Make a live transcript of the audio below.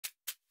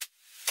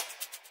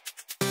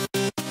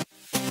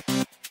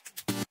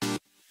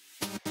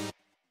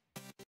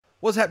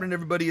What's happening,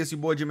 everybody? It's your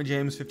boy Jimmy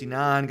James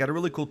 59. Got a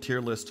really cool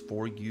tier list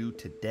for you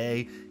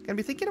today. Gonna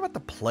be thinking about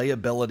the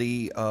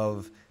playability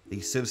of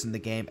the civs in the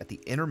game at the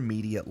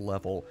intermediate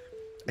level.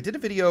 I did a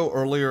video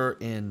earlier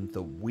in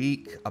the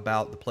week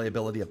about the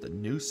playability of the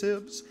new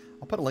civs.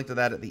 I'll put a link to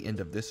that at the end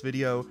of this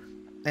video.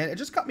 And it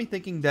just got me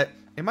thinking that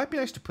it might be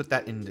nice to put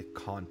that into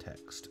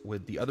context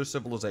with the other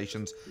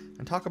civilizations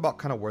and talk about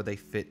kind of where they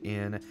fit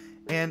in.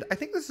 And I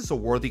think this is a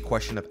worthy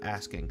question of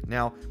asking.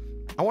 Now,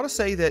 I want to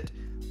say that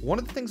one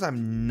of the things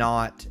I'm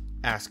not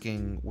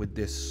asking with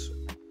this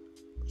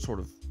sort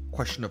of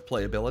question of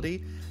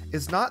playability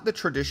is not the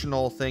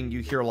traditional thing you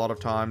hear a lot of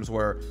times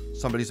where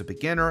somebody's a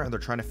beginner and they're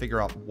trying to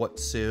figure out what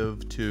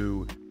civ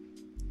to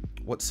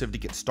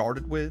get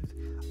started with.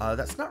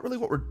 That's not really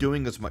what we're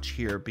doing as much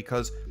here,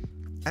 because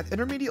at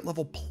intermediate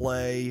level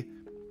play,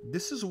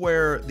 this is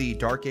where the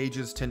Dark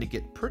Ages tend to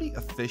get pretty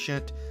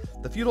efficient.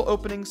 The feudal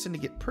openings tend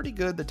to get pretty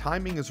good. The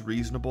timing is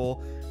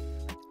reasonable.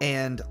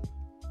 And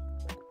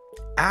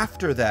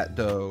after that,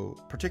 though,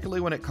 particularly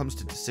when it comes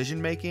to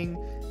decision making,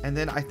 and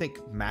then I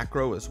think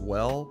macro as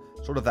well,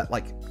 sort of that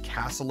like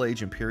Castle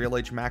Age, Imperial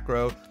Age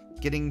macro,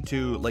 getting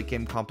to late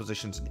game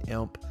compositions and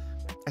Imp,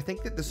 I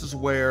think that this is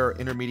where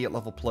intermediate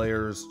level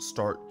players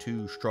start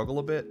to struggle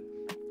a bit.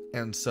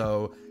 And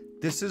so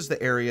this is the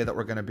area that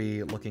we're going to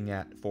be looking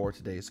at for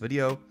today's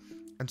video.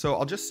 And so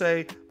I'll just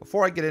say,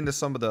 before I get into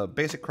some of the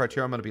basic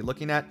criteria I'm going to be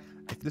looking at,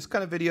 if this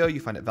kind of video, you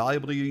find it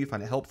valuable to you, you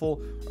find it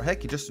helpful, or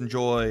heck, you just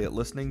enjoy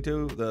listening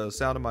to the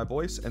sound of my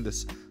voice and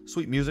this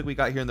sweet music we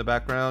got here in the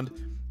background,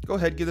 go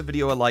ahead, give the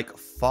video a like,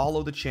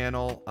 follow the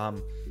channel.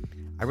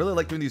 I really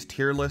like doing these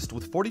tier lists.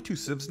 With 42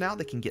 civs now,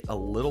 they can get a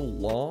little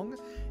long,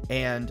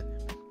 and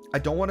I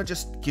don't want to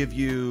just give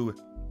you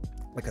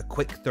like a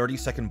quick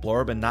 30-second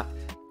blurb and not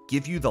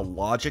give you the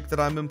logic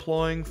that I'm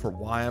employing for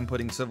why I'm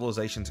putting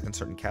civilizations in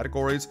certain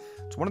categories.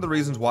 It's one of the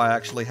reasons why I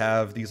actually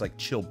have these like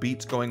chill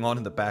beats going on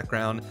in the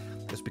background,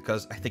 is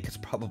because I think it's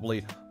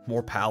probably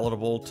more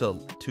palatable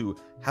to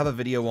have a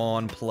video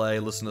on, play,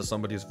 listen to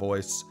somebody's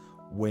voice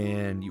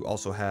when you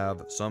also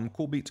have some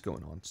cool beats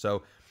going on.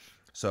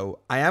 So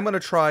I am going to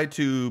try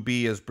to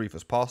be as brief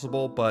as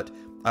possible, but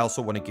I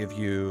also want to give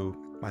you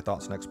my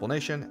thoughts and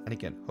explanation. And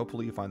again,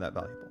 hopefully you find that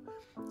valuable.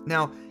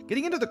 Now,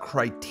 getting into the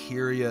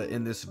criteria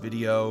in this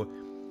video,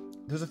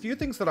 there's a few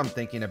things that I'm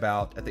thinking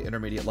about at the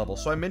intermediate level.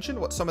 So I mentioned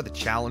what some of the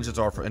challenges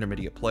are for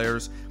intermediate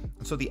players,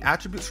 and so the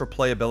attributes for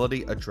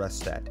playability address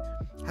that.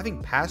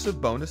 Having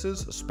passive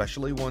bonuses,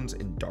 especially ones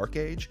in Dark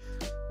Age,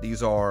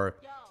 these are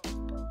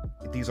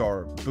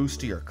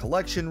boost to your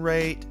collection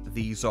rate,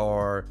 these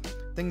are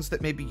things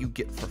that maybe you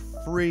get for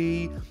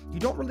free. You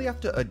don't really have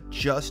to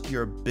adjust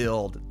your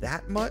build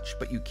that much,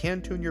 but you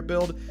can tune your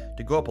build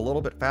to go up a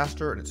little bit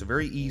faster, and it's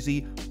very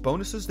easy.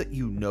 Bonuses that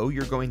you know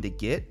you're going to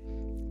get,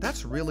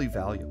 that's really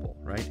valuable,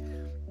 right?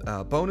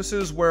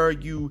 Bonuses where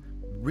you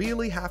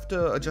really have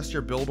to adjust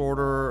your build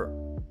order,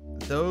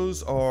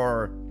 those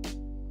are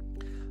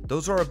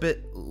a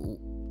bit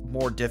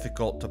more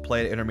difficult to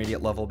play at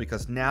intermediate level,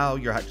 because now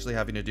you're actually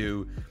having to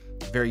do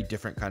very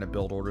different kind of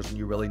build orders, and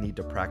you really need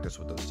to practice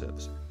with those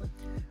civs.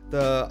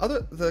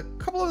 The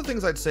couple other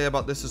things I'd say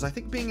about this is I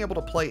think being able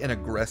to play an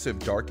aggressive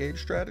Dark Age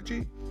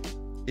strategy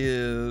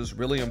is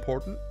really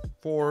important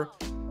for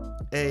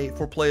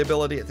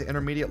playability at the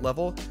intermediate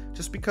level,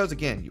 just because,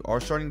 again, you are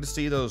starting to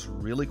see those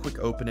really quick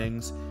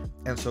openings,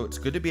 and so it's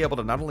good to be able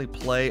to not only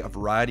play a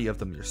variety of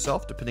them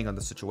yourself depending on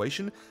the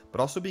situation,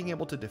 but also being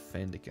able to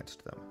defend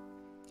against them.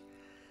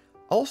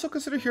 Also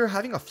consider here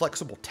having a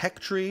flexible tech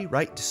tree,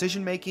 right?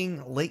 Decision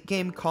making, late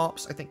game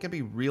comps, I think can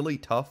be really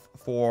tough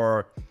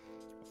for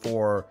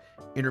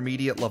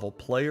intermediate level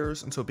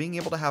players, and so being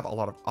able to have a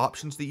lot of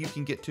options that you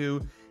can get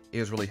to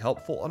is really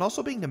helpful, and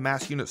also being to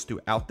mass units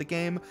throughout the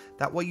game.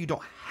 That way you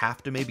don't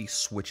have to maybe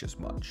switch as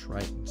much,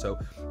 right? So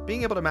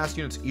being able to mass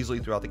units easily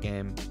throughout the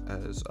game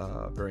is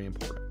very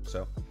important.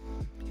 So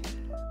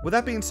with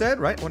that being said,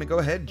 right, I want to go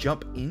ahead,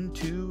 jump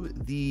into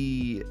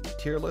the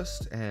tier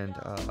list and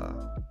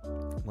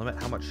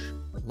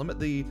limit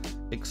the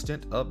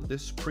extent of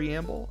this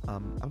preamble.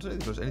 I'm trying to think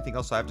if there's anything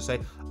else I have to say.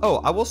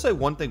 Oh, I will say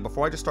one thing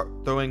before I just start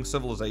throwing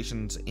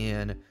civilizations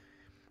in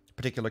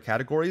particular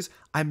categories.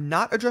 I'm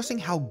not addressing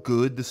how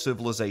good the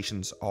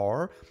civilizations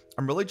are.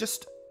 I'm really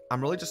just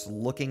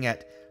looking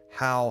at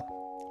how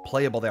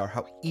playable they are,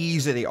 how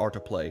easy they are to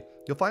play.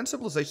 You'll find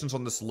civilizations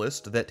on this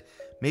list that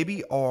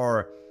maybe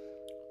are,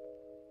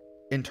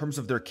 in terms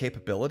of their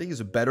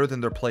capabilities, better than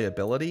their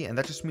playability, and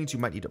that just means you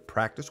might need to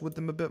practice with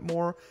them a bit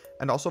more,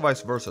 and also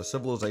vice versa.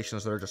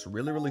 Civilizations that are just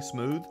really, really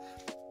smooth,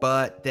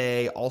 but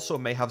they also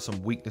may have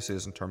some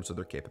weaknesses in terms of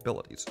their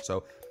capabilities.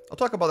 So I'll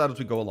talk about that as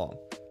we go along.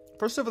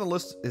 First up on the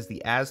list is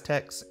the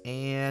Aztecs,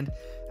 and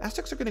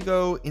Aztecs are going to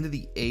go into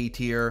the A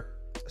tier.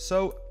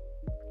 So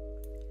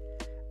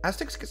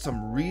Aztecs get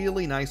some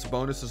really nice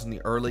bonuses in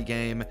the early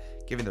game,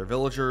 giving their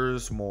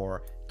villagers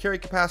more carry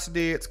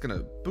capacity. It's going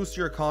to boost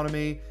your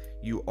economy.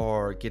 You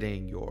are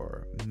getting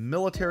your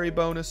military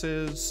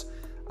bonuses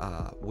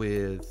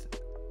with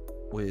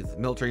with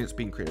military units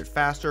being created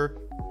faster.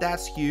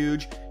 That's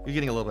huge. You're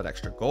getting a little bit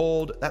extra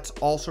gold. That's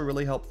also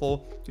really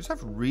helpful. You just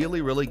have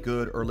really, really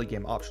good early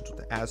game options with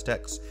the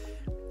Aztecs.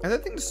 And the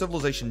thing the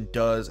civilization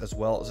does as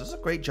well is it does a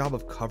great job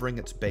of covering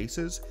its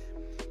bases.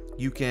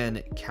 You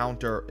can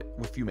counter,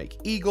 if you make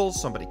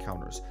eagles, somebody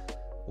counters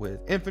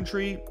with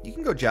infantry. You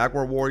can go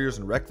jaguar warriors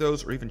and wreck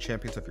those, or even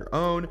champions of your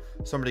own.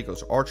 Somebody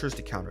goes archers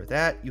to counter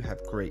that. You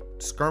have great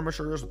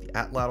skirmishers with the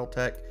atlatl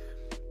tech.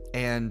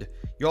 And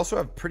you also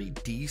have pretty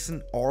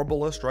decent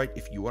arbalist, right?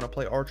 If you want to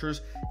play archers,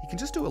 you can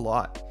just do a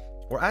lot.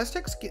 Where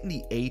Aztecs get in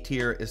the A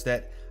tier is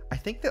that I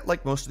think that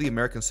like most of the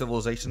American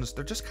civilizations,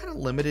 they're just kind of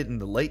limited in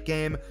the late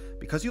game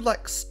because you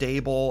lack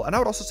stable, and I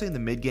would also say in the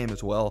mid game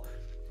as well,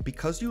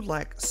 because you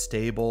lack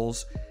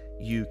stables,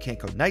 you can't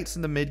go knights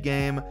in the mid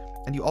game,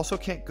 and you also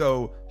can't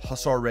go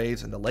hussar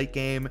raids in the late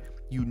game.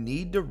 You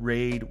need to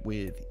raid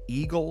with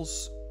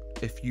eagles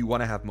if you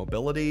want to have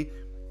mobility,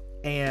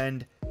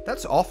 and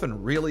that's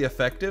often really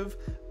effective,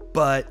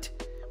 but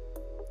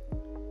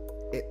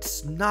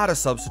it's not a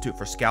substitute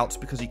for scouts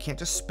because you can't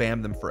just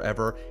spam them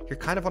forever. You're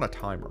kind of on a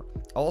timer.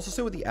 I'll also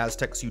say with the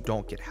Aztecs, you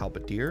don't get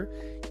halberdier.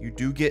 You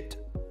do get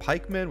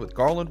pikemen with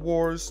garland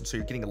wars, and so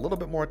you're getting a little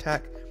bit more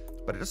attack,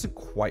 but it doesn't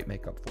quite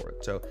make up for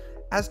it. So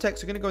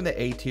Aztecs are going to go in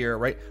the A tier,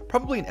 right?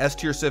 Probably an S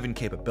tier civ in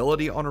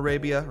capability on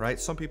Arabia, right?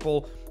 Some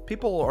people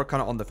are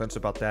kind of on the fence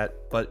about that,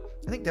 but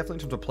I think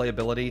definitely in terms of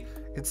playability,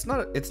 it's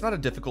not a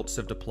difficult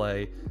civ to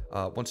play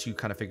once you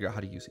kind of figure out how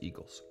to use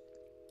eagles.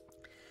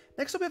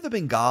 Next up, we have the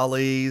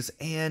Bengalis,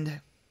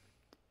 and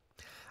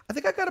I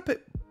think I got to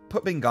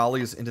put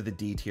Bengalis into the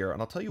D tier,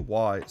 and I'll tell you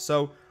why.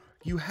 So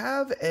you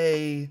have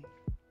an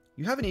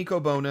eco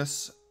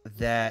bonus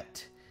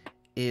that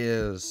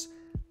is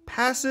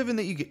passive in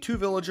that you get 2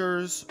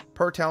 villagers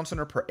per town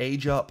center per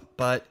age up,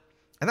 and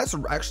that's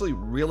actually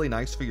really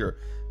nice for your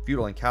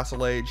feudal and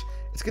castle age.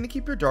 It's going to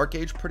keep your dark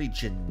age pretty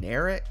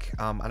generic,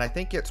 and I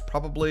think it's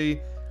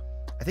probably,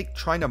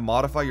 trying to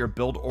modify your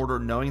build order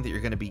knowing that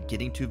you're going to be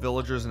getting 2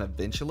 villagers and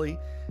eventually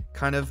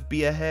kind of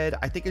be ahead,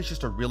 I think it's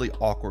just a really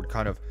awkward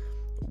kind of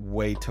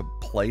way to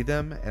play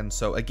them. And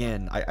so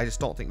again, I just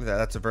don't think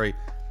that's a very,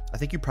 I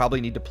think you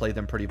probably need to play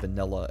them pretty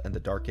vanilla in the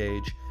dark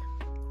age.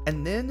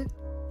 And then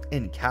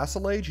in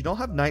castle age, you don't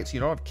have knights,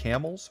 you don't have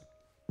camels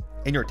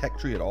in your tech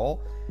tree at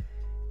all,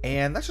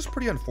 and that's just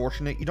pretty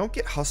unfortunate. You don't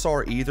get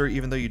hussar either,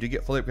 even though you do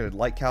get fully upgraded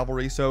light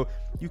cavalry, so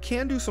you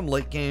can do some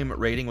late game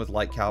raiding with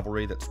light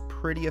cavalry that's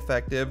pretty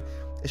effective.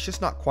 It's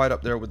just not quite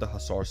up there with the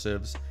hussar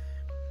civs.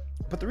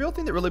 But the real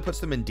thing that really puts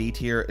them in D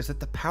tier is that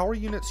the power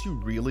units you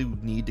really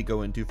need to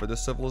go into for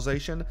this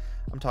civilization,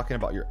 I'm talking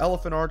about your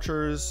elephant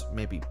archers,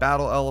 maybe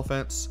battle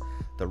elephants,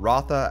 the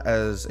Ratha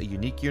as a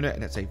unique unit,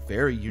 and it's a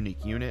very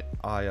unique unit.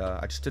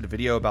 I just did a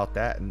video about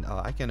that, and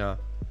I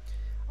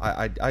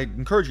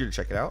encourage you to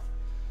check it out.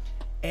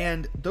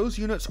 And those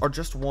units are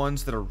just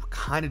ones that are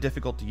kind of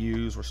difficult to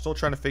use. We're still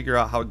trying to figure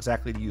out how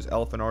exactly to use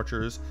elephant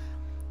archers.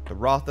 The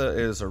Ratha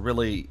is a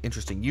really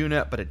interesting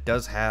unit, but it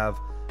does have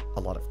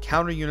a lot of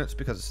counter units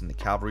because it's in the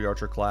cavalry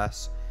archer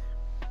class.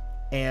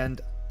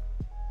 And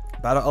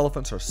battle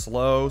elephants are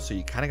slow, so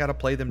you kind of got to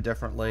play them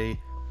differently.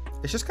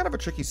 It's just kind of a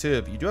tricky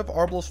civ. You do have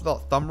Arbalest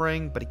without Thumb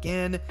Ring, but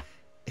again,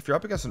 if you're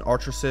up against an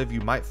archer civ,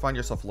 you might find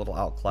yourself a little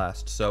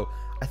outclassed. So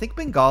I think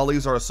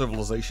Bengalis are a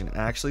civilization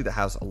actually that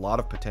has a lot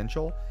of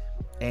potential.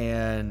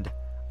 And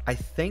I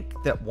think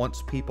that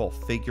once people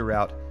figure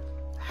out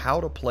how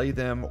to play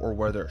them or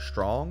where they're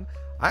strong,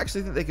 I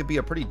actually think they could be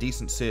a pretty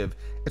decent civ.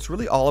 It's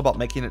really all about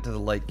making it to the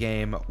late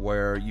game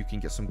where you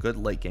can get some good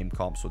late game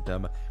comps with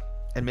them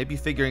and maybe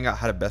figuring out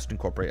how to best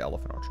incorporate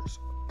elephant archers.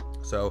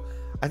 So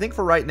I think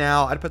for right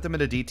now, I'd put them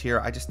in a D tier.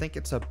 I just think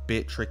it's a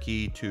bit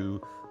tricky to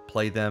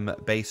play them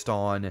based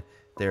on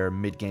their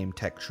mid-game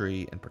tech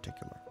tree in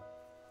particular.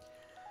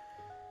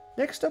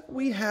 Next up,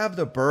 we have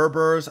the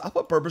Berbers. I'll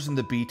put Berbers in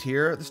the B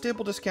tier. The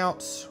stable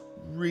discount's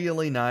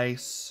really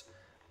nice.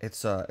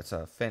 It's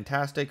a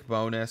fantastic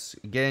bonus.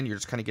 Again, you're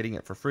just kind of getting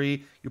it for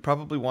free. You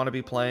probably want to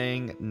be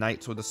playing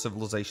Knights with a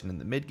Civilization in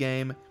the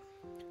mid-game.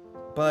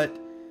 But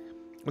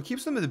what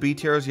keeps them in the B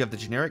tier is you have the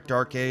generic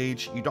Dark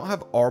Age. You don't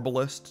have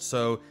Arbalest,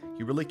 so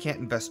you really can't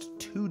invest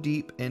too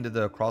deep into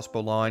the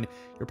crossbow line.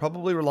 You're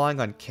probably relying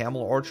on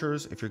Camel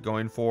Archers if you're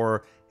going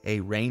for a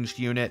ranged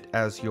unit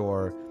as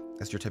your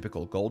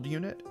typical gold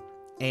unit.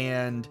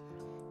 And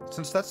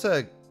since that's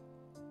a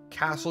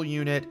castle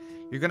unit,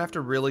 you're going to have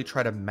to really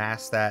try to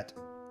mass that.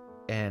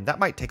 And that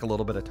might take a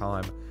little bit of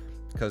time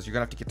because you're going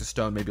to have to get to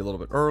stone maybe a little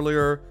bit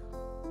earlier.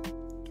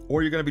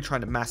 Or you're going to be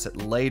trying to mass it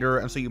later.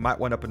 And so you might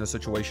wind up in a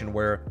situation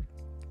where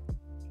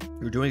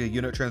you're doing a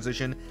unit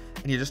transition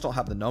and you just don't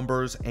have the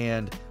numbers.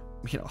 And,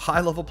 you know,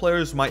 high level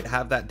players might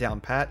have that down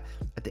pat.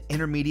 At the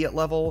intermediate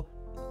level,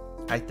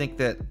 I think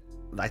that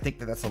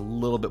that's a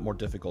little bit more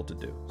difficult to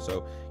do.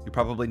 So you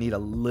probably need a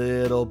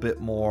little bit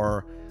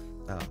more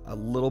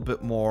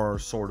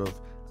sort of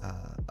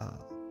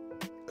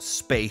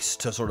space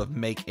to sort of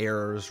make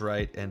errors,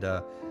 right? And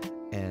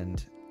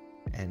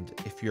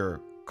if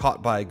you're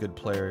caught by a good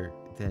player,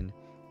 then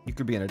you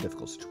could be in a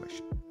difficult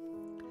situation.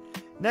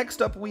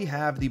 Next up, we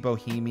have the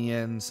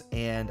Bohemians,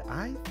 and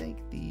I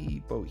think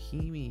the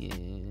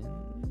Bohemians,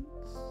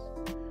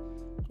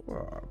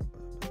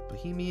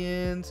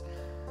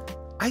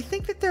 I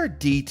think that they're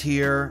D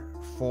tier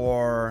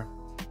for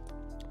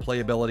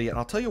playability, and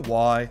I'll tell you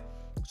why.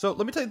 So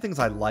let me tell you the things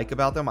I like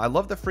about them. I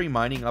love the free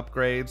mining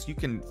upgrades. You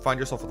can find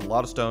yourself with a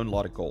lot of stone, a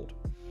lot of gold.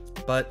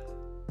 But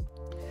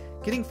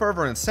getting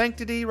fervor and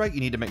sanctity, right?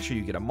 You need to make sure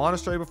you get a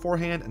monastery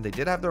beforehand, and they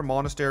did have their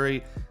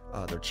monastery.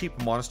 Their cheap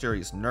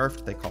monastery is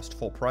nerfed. They cost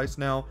full price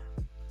now.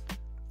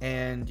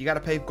 And you got to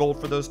pay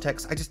gold for those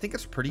techs. I just think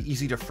it's pretty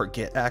easy to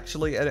forget,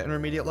 actually, at an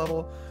intermediate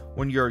level,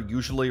 when you're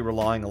usually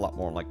relying a lot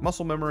more on like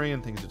muscle memory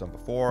and things you've done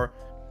before.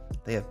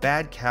 They have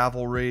bad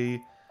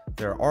cavalry.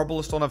 Their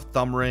arbalists don't have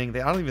thumb ring.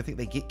 I don't even think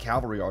they get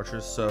cavalry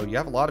archers, so you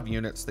have a lot of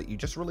units that you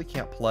just really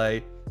can't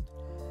play.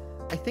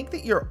 I think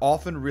that you're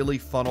often really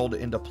funneled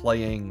into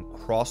playing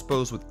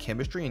crossbows with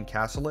chemistry and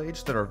Castle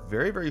Age that are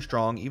very, very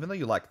strong, even though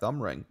you lack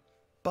thumb ring.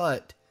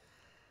 But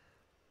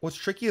what's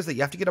tricky is that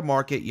you have to get a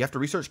market, you have to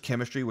research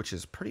chemistry, which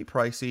is pretty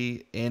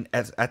pricey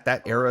at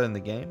that era in the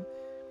game.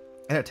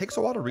 And it takes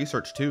a while to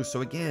research too. So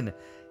again,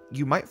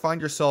 you might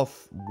find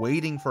yourself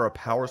waiting for a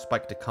power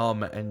spike to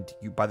come, and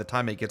by the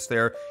time it gets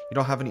there, you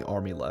don't have any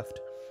army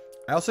left.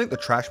 I also think the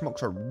trash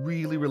monks are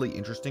really, really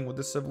interesting with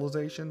this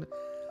civilization,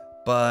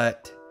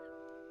 but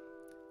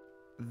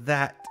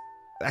I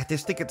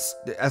just think it's,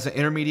 as an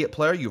intermediate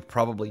player, you've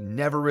probably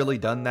never really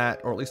done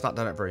that, or at least not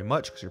done it very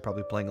much, because you're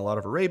probably playing a lot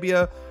of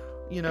Arabia,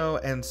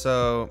 and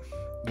so,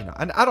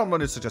 and I don't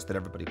want to suggest that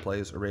everybody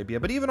plays Arabia,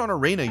 but even on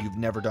Arena, you've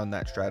never done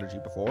that strategy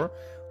before,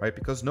 right?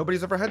 Because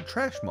nobody's ever had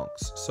trash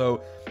monks.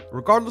 So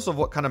regardless of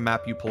what kind of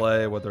map you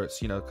play, whether it's,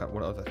 kind of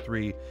one of the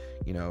three,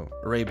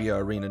 Arabia,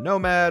 Arena,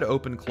 Nomad,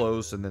 Open,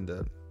 Close, and then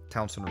the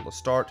Town Center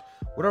Start,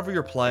 whatever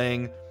you're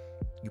playing,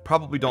 you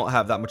probably don't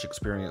have that much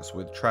experience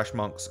with trash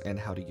monks and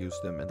how to use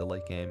them in the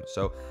late game.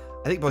 So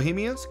I think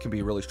Bohemians can be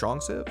a really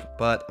strong civ,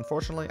 but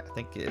unfortunately, I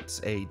think it's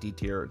a D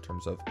tier in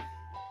terms of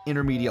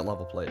intermediate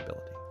level playability.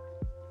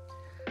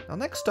 Now,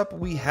 next up,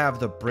 we have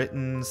the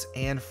Britons,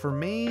 and for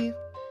me,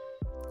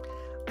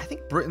 I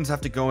think Britons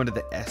have to go into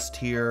the S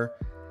tier.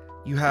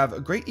 You have a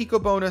great eco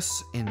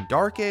bonus in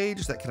Dark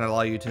Age that can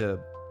allow you to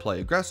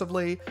play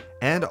aggressively,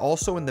 and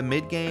also in the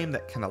mid game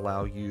that can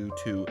allow you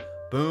to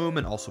boom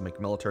and also make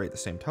military at the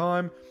same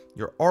time.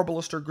 Your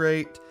arbalists are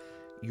great.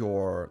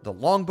 The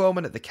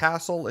longbowmen at the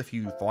castle, if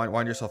you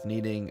find yourself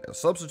needing a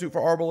substitute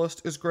for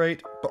arbalist, is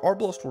great. But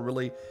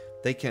arbalists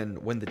they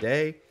can win the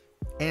day.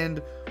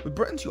 And with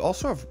Britons, you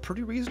also have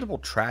pretty reasonable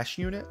trash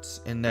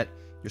units in that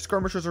your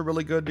skirmishers are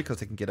really good because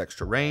they can get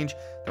extra range.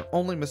 They're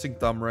only missing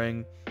thumb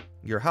ring.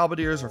 Your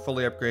halberdiers are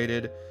fully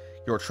upgraded.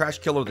 Your trash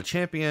killer, the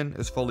champion,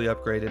 is fully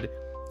upgraded.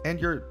 And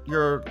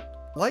your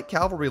light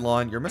cavalry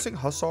line, you're missing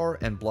hussar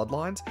and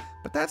bloodlines,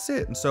 but that's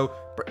it. And so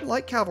Britain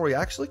light cavalry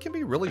actually can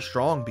be really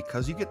strong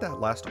because you get that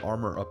last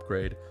armor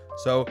upgrade.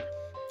 So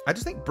I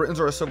just think Britons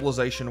are a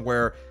civilization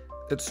where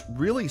it's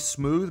really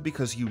smooth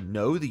because you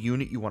know the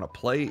unit you want to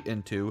play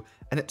into,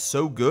 and it's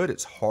so good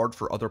it's hard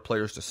for other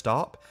players to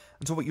stop.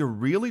 And so what you're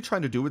really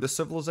trying to do with this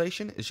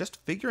civilization is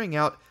just figuring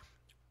out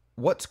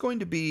what's going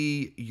to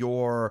be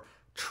your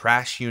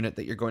trash unit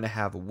that you're going to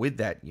have with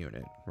that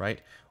unit,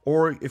 right?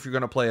 Or if you're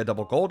going to play a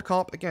double gold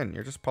comp, again,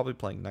 you're just probably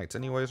playing knights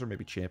anyways, or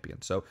maybe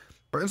champions. So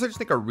Britons, I just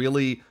think, are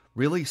really,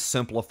 really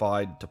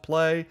simplified to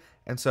play,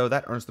 and so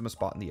that earns them a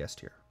spot in the S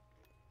tier.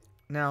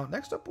 Now,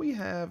 next up we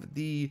have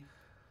the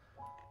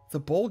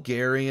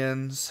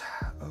Bulgarians.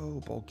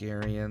 Oh,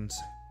 Bulgarians.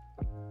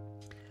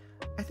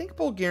 I think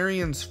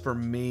Bulgarians, for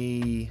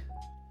me,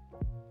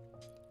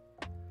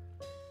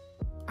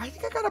 I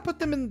think I gotta put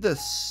them in the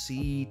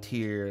C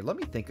tier. Let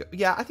me think.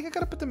 Yeah, I think I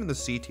gotta put them in the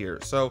C tier.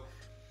 So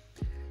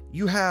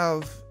you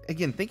have,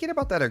 again, thinking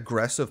about that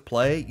aggressive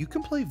play, you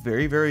can play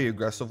very, very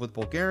aggressive with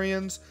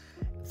Bulgarians.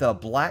 The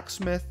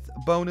blacksmith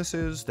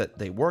bonuses, that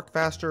they work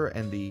faster,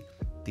 and the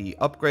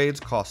upgrades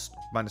cost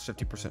minus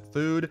 50%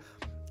 food,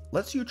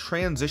 lets you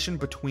transition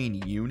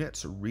between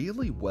units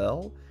really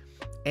well.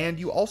 And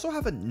you also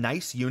have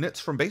nice units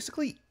from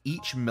basically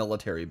each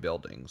military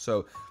building.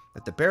 So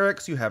at the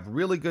barracks, you have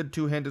really good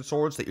two-handed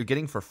swords that you're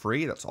getting for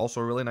free. That's also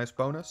a really nice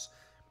bonus.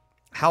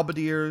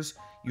 Halberdiers,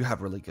 you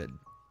have really good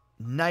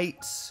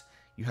knights.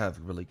 You have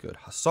really good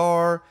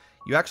hussar.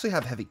 You actually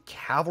have heavy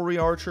cavalry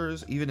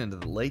archers, even into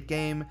the late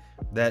game,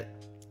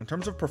 that in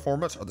terms of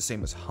performance are the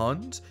same as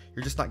Huns.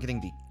 You're just not getting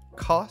the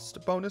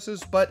cost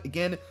bonuses. But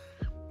again,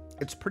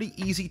 it's pretty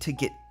easy to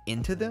get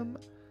into them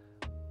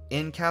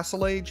in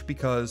Castle Age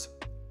because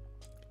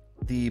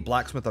the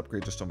blacksmith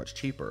upgrades are so much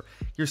cheaper.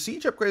 Your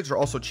siege upgrades are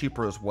also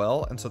cheaper as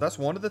well, and so that's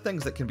one of the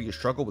things that can be a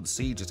struggle with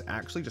siege, is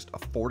actually just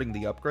affording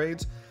the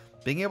upgrades.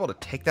 Being able to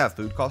take that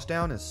food cost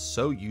down is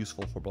so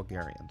useful for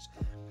Bulgarians.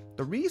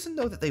 The reason,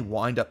 though, that they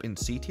wind up in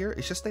C tier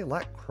is just they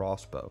lack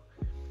crossbow.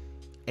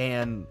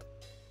 And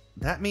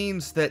that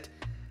means that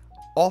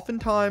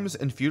oftentimes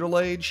in Feudal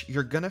Age,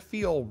 you're going to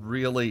feel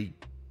really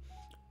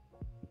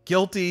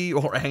guilty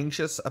or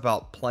anxious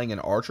about playing in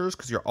archers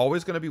because you're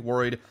always going to be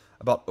worried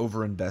about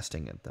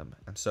over-investing in them.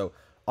 And so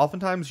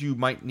oftentimes you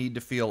might need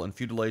to feel in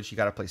feudal age you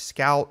got to play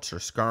scouts or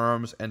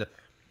skirms, and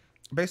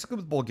basically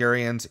with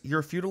Bulgarians,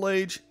 your feudal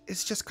age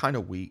is just kind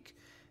of weak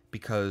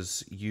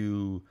because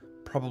you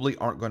probably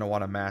aren't going to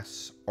want to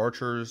mass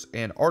archers,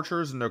 and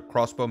archers in the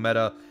crossbow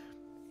meta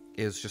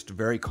is just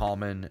very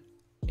common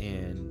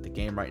in the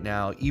game right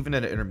now, even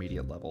at an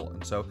intermediate level,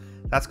 and so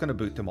that's going to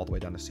boot them all the way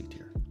down to C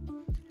tier.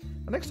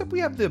 Next up, we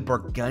have the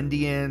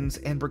Burgundians,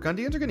 and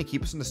Burgundians are going to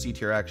keep us in the C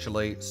tier,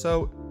 actually.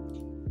 So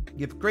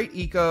you have great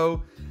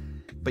eco,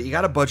 but you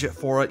got a budget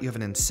for it. You have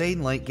an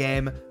insane late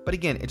game, but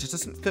again, it just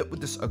doesn't fit with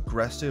this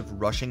aggressive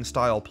rushing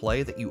style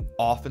play that you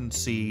often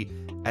see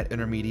at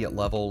intermediate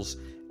levels,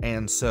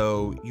 and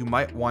so you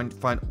might wind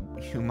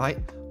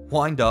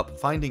up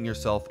finding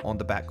yourself on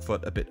the back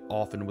foot a bit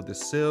often with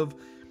this civ,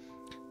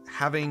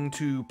 having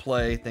to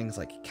play things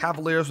like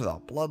Cavaliers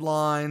without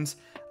bloodlines.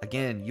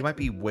 Again, you might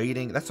be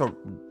waiting. That's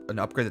an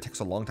upgrade that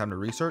takes a long time to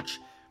research.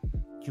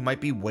 You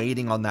might be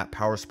waiting on that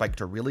power spike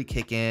to really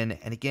kick in.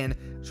 And again,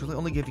 it's really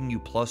only giving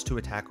you +2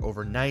 attack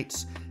over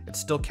knights.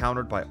 It's still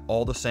countered by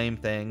all the same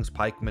things,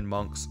 pikemen,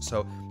 monks.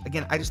 So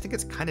again, I just think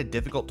it's kind of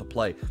difficult to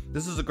play.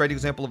 This is a great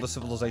example of a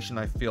civilization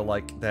I feel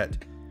like that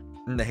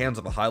in the hands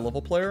of a high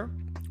level player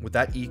with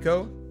that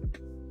eco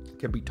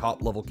can be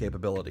top level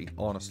capability,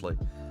 honestly.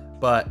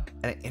 But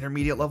at an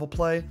intermediate level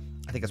play,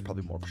 I think it's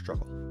probably more of a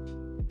struggle.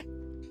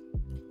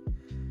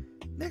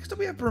 Next up,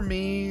 we have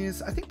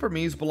Burmese. I think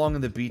Burmese belong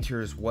in the B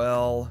tier as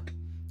well.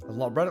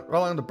 Right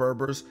along the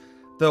Berbers.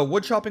 The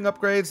wood chopping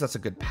upgrades, that's a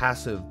good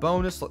passive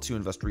bonus. Lets you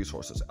invest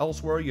resources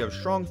elsewhere. You have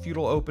strong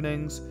feudal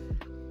openings.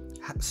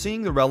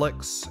 Seeing the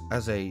relics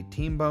as a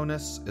team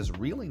bonus is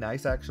really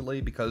nice,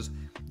 actually, because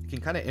it can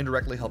kind of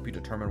indirectly help you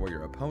determine where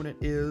your opponent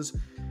is.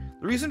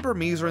 The reason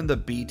Burmese are in the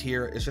B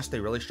tier is just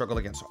they really struggle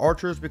against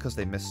archers because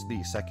they missed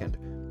the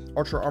second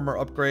archer armor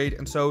upgrade.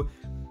 And so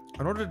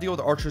in order to deal with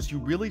archers, you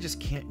really just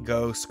can't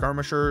go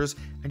skirmishers,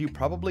 and you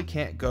probably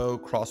can't go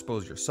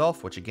crossbows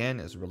yourself, which again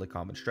is a really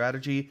common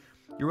strategy.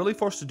 You're really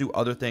forced to do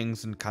other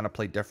things and kind of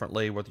play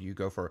differently, whether you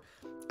go for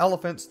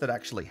elephants that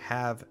actually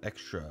have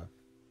extra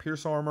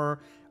pierce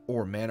armor,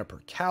 or mana per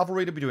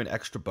cavalry to be doing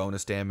extra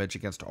bonus damage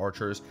against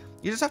archers.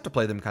 You just have to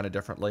play them kind of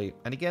differently.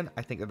 And again,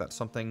 I think that that's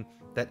something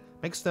that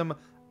makes them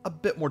a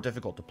bit more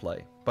difficult to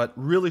play, but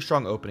really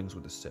strong openings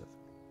with the civ.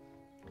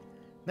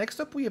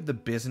 Next up, we have the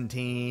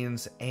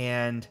Byzantines,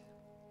 and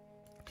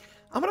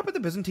I'm going to put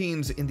the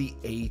Byzantines in the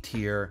A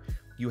tier.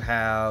 You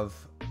have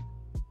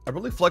a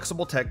really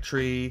flexible tech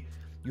tree.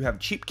 You have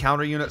cheap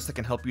counter units that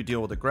can help you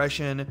deal with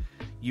aggression.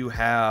 You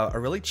have a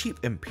really cheap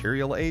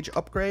Imperial Age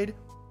upgrade.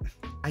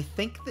 I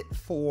think that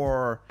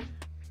for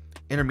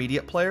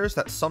intermediate players,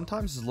 that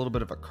sometimes is a little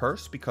bit of a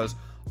curse, because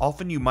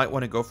often you might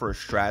want to go for a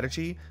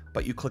strategy,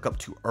 but you click up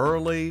too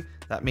early.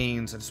 That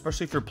means,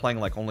 especially if you're playing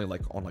only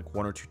on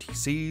 1 or 2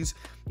 TCs,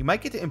 you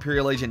might get to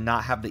Imperial Age and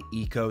not have the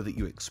eco that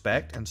you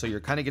expect, and so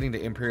you're kind of getting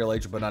to Imperial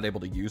Age but not able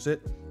to use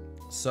it.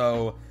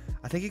 So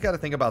I think you got to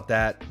think about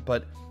that.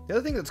 But the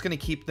other thing that's going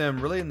to keep them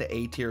really in the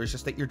A tier is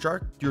just that your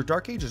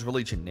Dark Age is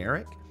really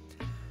generic.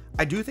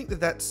 I do think that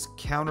that's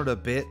countered a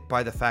bit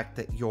by the fact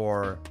that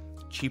your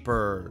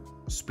cheaper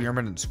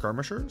spearmen and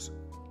skirmishers,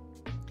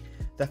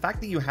 the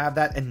fact that you have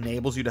that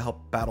enables you to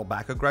help battle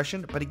back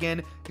aggression, but again,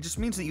 it just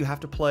means that you have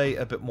to play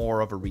a bit more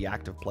of a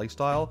reactive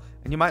playstyle,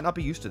 and you might not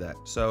be used to that.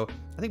 So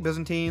I think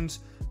Byzantines,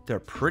 they're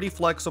pretty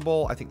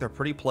flexible. I think they're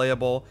pretty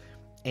playable,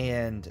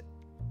 and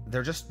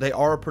they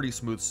are a pretty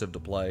smooth civ to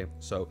play.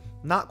 So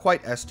not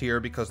quite S tier,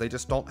 because they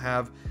just don't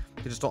have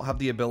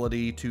the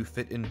ability to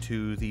fit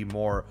into the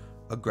more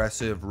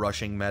aggressive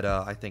rushing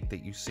meta I think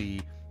that you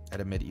see at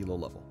a mid-elo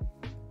level.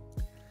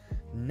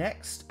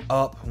 Next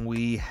up,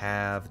 we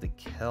have the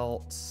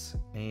Celts,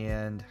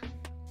 and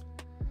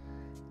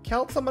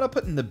Celts I'm going to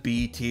put in the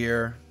B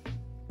tier.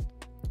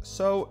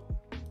 So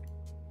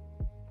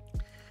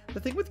the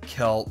thing with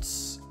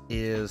Celts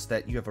is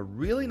that you have a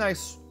really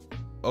nice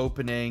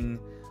opening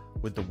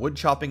with the wood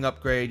chopping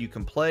upgrade. You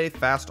can play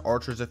fast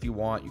archers if you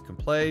want. You can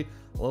play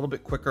a little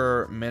bit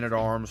quicker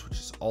men-at-arms, which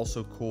is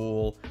also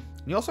cool.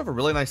 And you also have a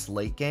really nice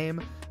late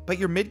game, but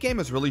your mid game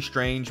is really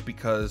strange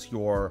because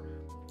your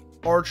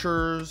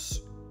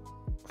archers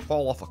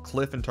fall off a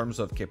cliff in terms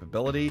of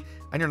capability,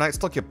 and your knights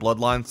still get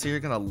bloodlines, so you're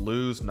going to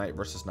lose knight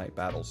versus knight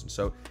battles. And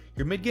so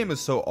your mid game is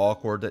so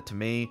awkward that, to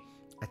me,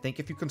 I think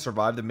if you can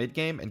survive the mid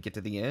game and get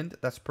to the end,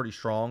 that's pretty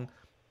strong,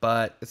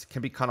 but it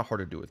can be kind of hard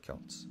to do with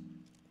Celts.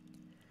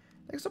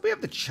 Next up, we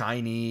have the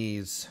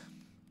Chinese.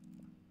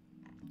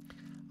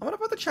 I'm going to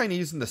put the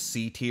Chinese in the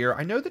C tier.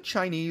 I know the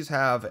Chinese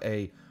have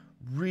a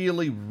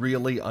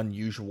really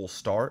unusual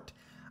start.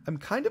 I'm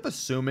kind of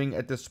assuming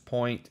at this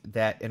point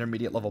that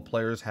intermediate level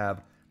players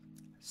have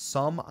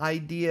some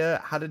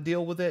idea how to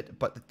deal with it,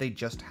 but that they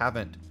just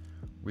haven't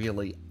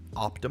really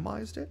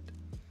optimized it.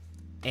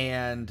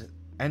 And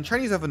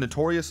Chinese have a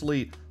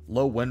notoriously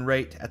low win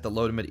rate at the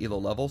low to mid elo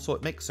level, so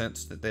it makes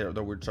sense that their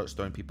word starts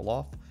throwing people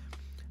off.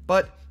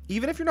 But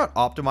even if you're not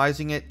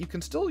optimizing it, you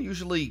can still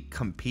usually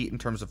compete in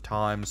terms of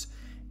times.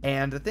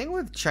 And the thing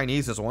with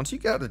Chinese is once you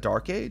get out of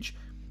Dark Age,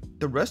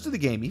 the rest of the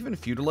game, even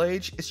Feudal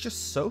Age, it's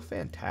just so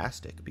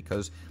fantastic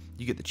because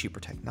you get the cheaper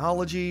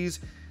technologies,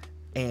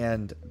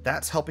 and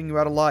that's helping you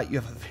out a lot. You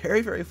have a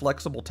very, very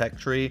flexible tech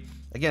tree.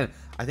 Again,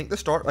 I think the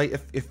start, like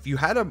if you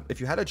had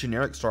a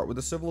generic start with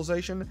a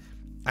civilization,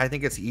 I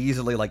think it's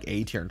easily like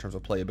A tier in terms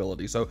of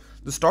playability. So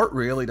the start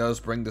really does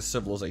bring the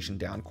civilization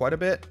down quite a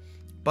bit,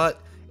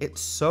 but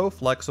it's so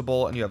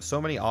flexible and you have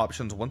so many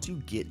options once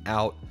you get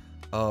out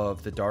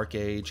of the Dark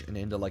Age and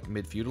into like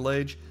mid-feudal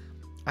age.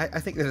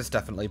 I think that it's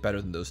definitely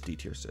better than those D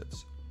tier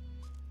civs.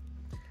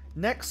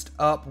 Next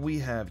up, we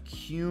have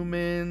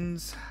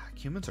Cumans.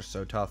 Cumans are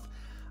so tough.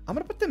 I'm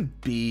going to put them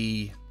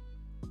B,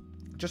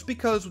 just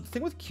because the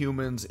thing with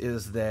Cumans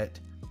is that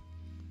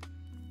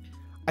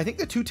I think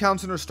the 2 town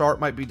center start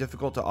might be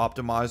difficult to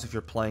optimize if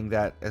you're playing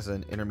that as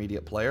an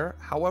intermediate player.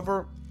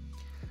 However,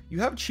 you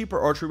have cheaper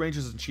archery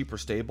ranges and cheaper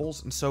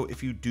stables, and so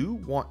if you do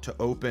want to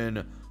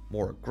open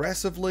more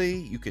aggressively,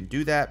 you can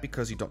do that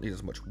because you don't need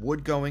as much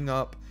wood going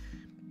up.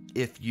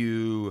 If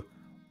you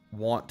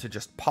want to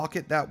just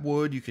pocket that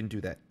wood, you can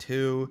do that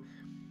too.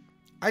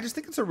 I just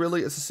think it's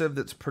a civ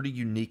that's pretty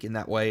unique in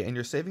that way, and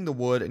you're saving the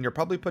wood, and you're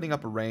probably putting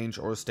up a range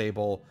or a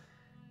stable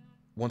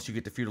once you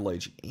get to Feudal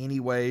Age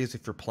anyways,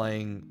 if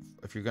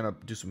you're going to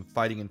do some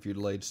fighting in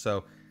Feudal Age.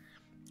 So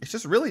it's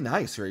just really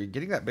nice here. You're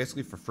getting that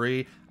basically for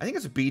free. I think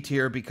it's a B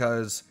tier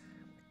because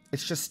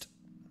it's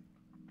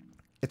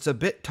a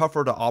bit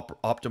tougher to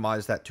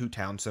optimize that 2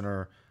 town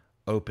center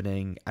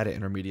opening at an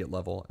intermediate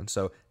level, and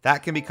so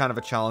that can be kind of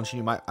a challenge, and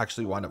you might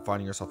actually wind up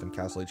finding yourself in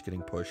Castle Age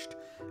getting pushed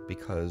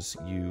because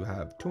you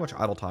have too much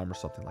idle time or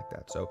something like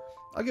that. So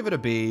I'll give it a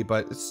B,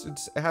 but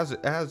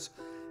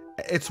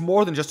it's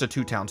more than just a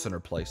 2 town center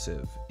play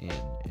civ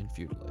in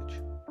Feudal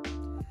Age.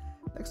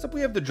 Next up,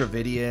 we have the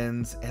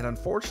Dravidians, and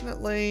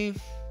unfortunately,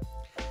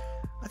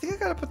 I think I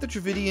gotta put the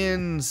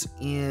Dravidians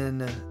in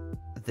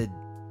the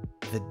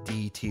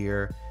D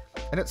tier,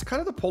 and it's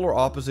kind of the polar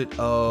opposite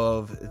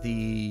of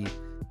the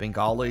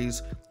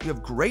Bengalis. You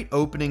have great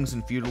openings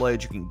in Feudal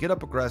Age. You can get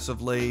up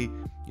aggressively.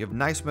 You have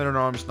nice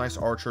men-at-arms, nice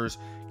archers.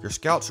 Your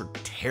scouts are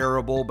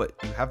terrible, but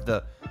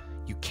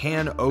you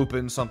can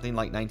open something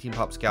like 19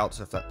 pop scouts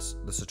if that's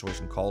the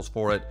situation calls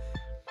for it.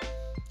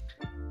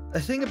 The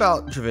thing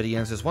about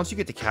Dravidians is once you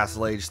get to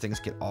Castle Age, things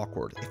get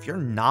awkward. If you're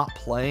not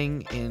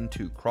playing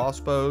into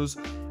crossbows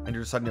and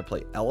you're deciding to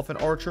play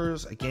elephant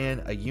archers,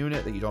 again, a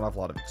unit that you don't have a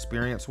lot of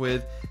experience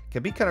with,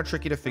 can be kind of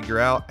tricky to figure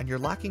out, and you're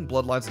lacking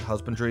bloodlines and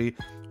husbandry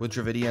with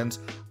Dravidians.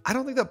 I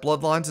don't think that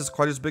bloodlines is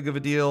quite as big of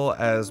a deal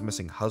as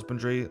missing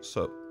husbandry,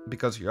 so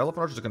because your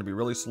elephant archers are going to be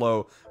really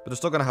slow, but they're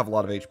still going to have a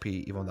lot of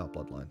HP even without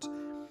bloodlines.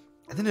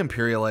 And then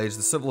Imperial Age,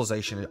 the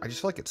civilization, I just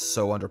feel like it's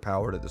so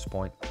underpowered at this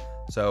point.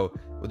 So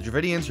with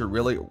Dravidians, you're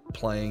really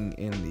playing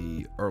in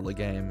the early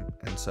game,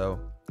 and so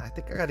I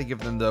think I got to give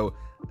them, though,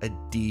 a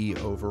D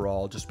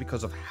overall, just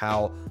because of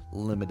how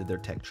limited their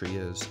tech tree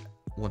is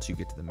once you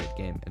get to the mid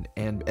game,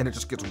 and it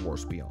just gets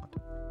worse beyond.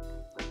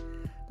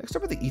 Next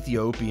up are the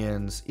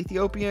Ethiopians.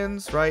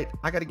 Ethiopians, right?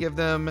 I got to give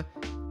them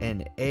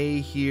an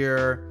A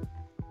here.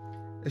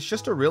 It's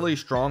just a really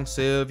strong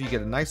civ. You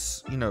get a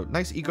nice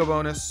eco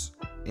bonus,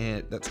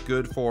 and that's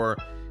good for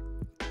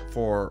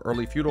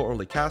early feudal,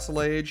 early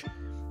castle age.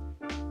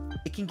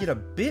 It can get a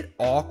bit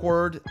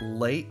awkward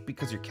late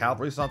because your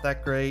cavalry's not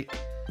that great.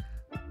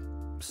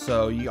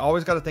 So you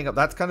always got to think of,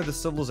 that's kind of the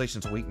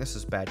civilization's weakness,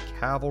 is bad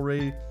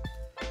cavalry.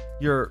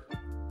 Your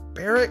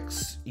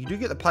barracks, you do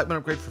get the pikeman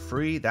upgrade for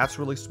free. That's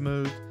really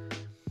smooth.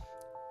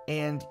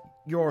 And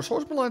your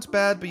swordsman line's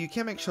bad, but you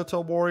can't make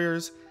Shotel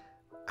warriors.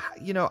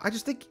 I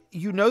just think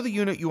the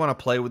unit you want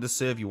to play with the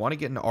civ. You want to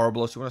get an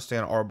arbalist. You want to stay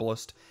on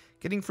arbalist.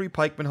 Getting free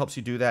pikemen helps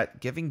you do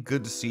that. Giving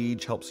good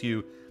siege helps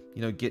you,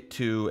 get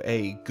to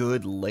a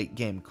good late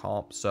game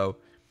comp. So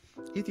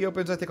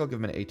Ethiopians, I think I'll give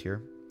them an A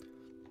tier.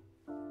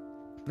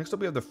 Next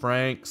up, we have the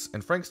Franks,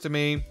 and Franks to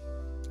me,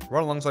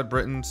 right alongside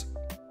Britons,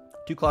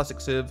 2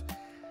 classic civ,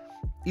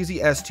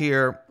 easy S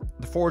tier.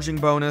 The foraging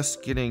bonus,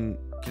 getting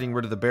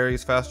rid of the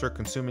berries faster,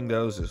 consuming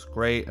those is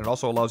great, and it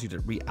also allows you to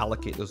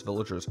reallocate those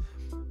villagers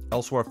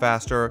elsewhere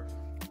faster.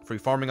 Free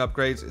farming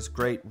upgrades is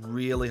great,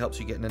 really helps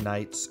you get into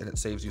knights, and it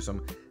saves you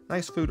some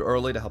nice food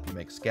early to help you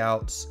make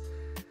scouts.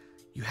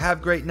 You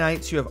have great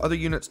knights. You have other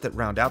units that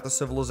round out the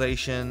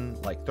civilization,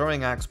 like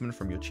throwing axemen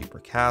from your cheaper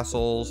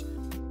castles,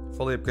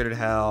 fully upgraded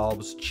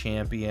halbs,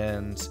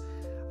 champions.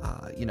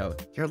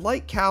 Your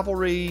light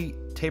cavalry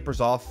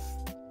tapers off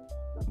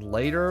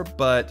later,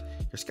 but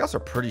your scouts are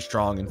pretty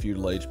strong in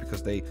feudal age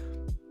because they,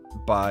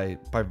 by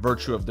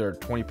virtue of their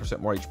 20%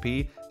 more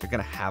HP, they're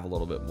going to have a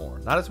little bit more.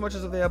 Not as much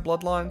as if they have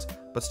bloodlines,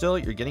 but still,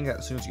 you're getting that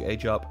as soon as you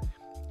age up.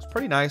 It's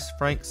pretty nice.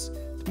 Franks,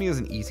 to me, is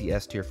an easy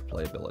S tier for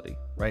playability,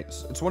 right?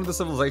 It's one of the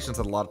civilizations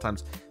that a lot of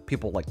times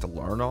people like to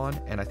learn on,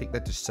 and I think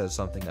that just says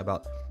something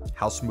about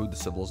how smooth the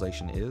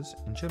civilization is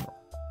in general.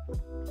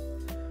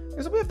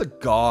 So we have the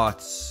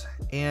Goths,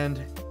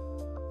 and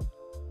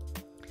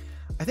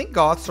I think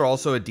Goths are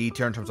also a D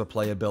tier in terms of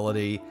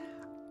playability.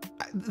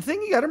 The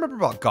thing you gotta remember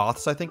about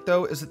Goths, I think,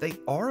 though, is that they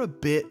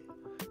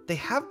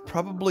have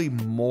probably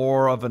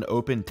more of an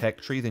open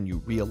tech tree than you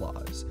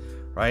realize,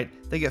 right?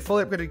 They get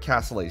fully upgraded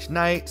Castle Age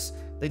Knights.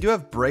 They do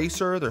have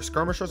Bracer. Their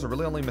skirmishers are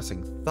really only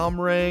missing Thumb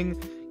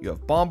Ring. You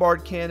have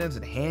Bombard Cannons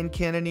and Hand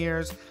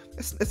Cannoneers.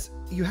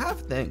 You have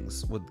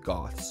things with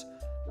Goths.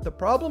 The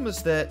problem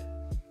is that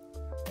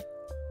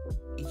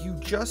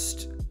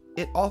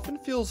it often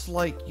feels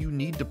like you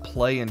need to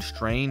play in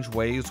strange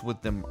ways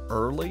with them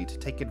early to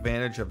take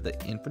advantage of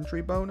the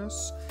infantry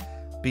bonus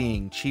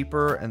being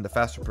cheaper and the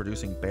faster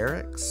producing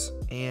barracks.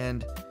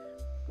 And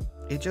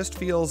it just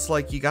feels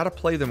like you got to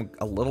play them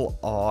a little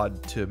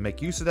odd to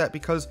make use of that,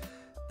 because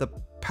the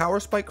power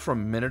spike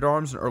from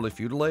Men-at-Arms in early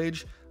Feudal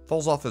Age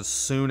falls off as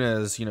soon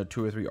as,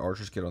 2 or 3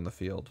 archers get on the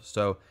field.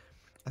 So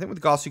I think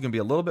with Goths you can be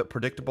a little bit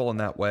predictable in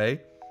that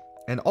way.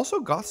 And also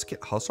Goths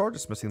get Hussar,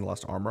 just missing the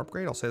last armor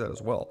upgrade. I'll say that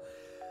as well.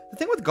 The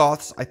thing with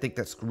Goths I think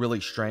that's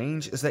really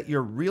strange is that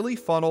you're really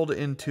funneled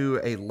into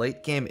a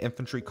late game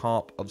infantry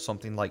comp of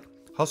something like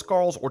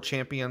Huskarls or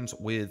champions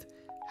with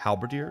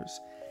halberdiers.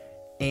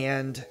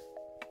 And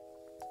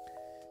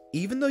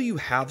even though you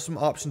have some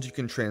options you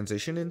can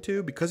transition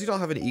into, because you don't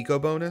have an eco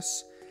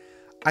bonus,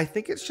 I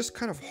think it's just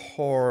kind of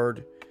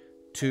hard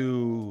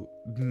to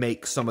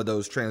make some of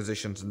those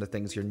transitions into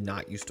things you're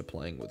not used to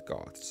playing with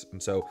Goths.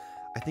 And so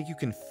I think you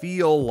can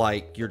feel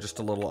like you're just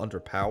a little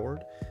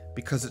underpowered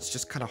because it's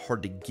just kind of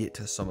hard to get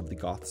to some of the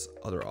Goths'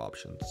 other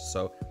options.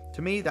 So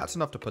to me, that's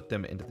enough to put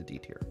them into the D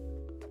tier.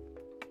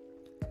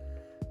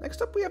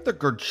 Next up, we have the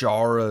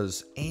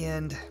Gurjaras,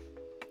 and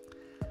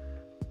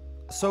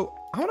so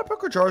I want to put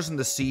Gurjaras in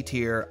the C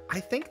tier.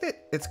 I think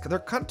that they're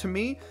kind of, to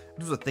me,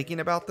 in terms of thinking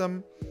about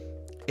them,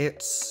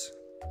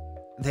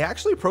 they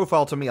actually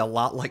profile to me a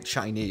lot like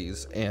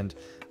Chinese, and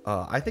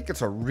I think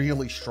it's a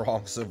really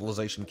strong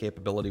civilization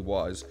capability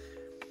wise.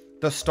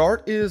 The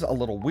start is a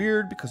little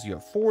weird because you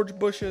have forge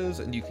bushes,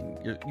 and you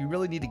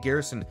really need to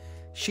garrison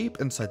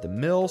sheep inside the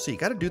mill, so you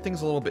got to do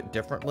things a little bit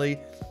differently.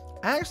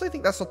 I actually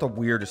think that's not the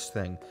weirdest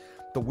thing.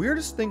 The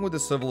weirdest thing with the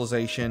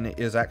civilization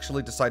is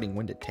actually deciding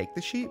when to take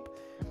the sheep.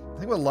 I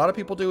think what a lot of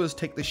people do is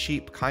take the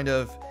sheep kind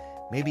of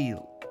maybe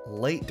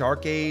late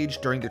Dark Age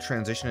during the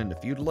transition into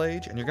Feudal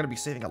Age, and you're going to be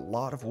saving a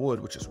lot of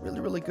wood, which is really,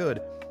 really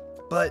good.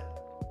 But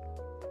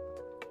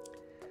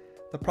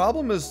the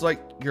problem is, like,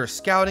 you're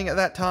scouting at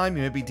that time,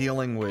 you may be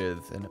dealing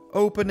with an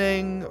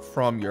opening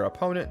from your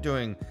opponent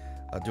doing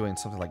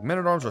something like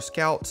Men-at-Arms or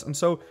Scouts, and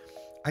so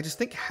I just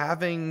think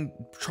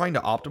trying to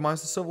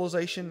optimize the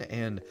civilization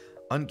and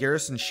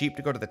ungarrison sheep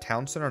to go to the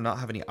town center and not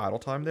have any idle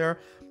time there,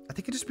 I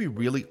think it'd just be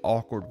really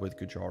awkward with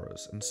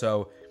Gurjaras. And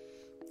so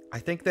I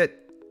think that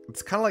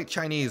it's kind of like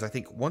Chinese. I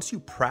think once you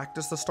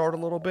practice the start a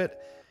little bit,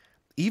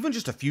 even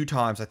just a few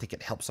times, I think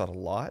it helps out a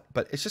lot,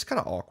 but it's just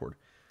kind of awkward.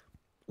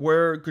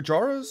 Where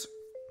Gurjaras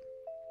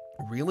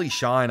really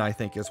shine, I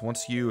think, is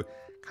once you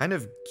kind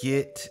of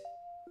get,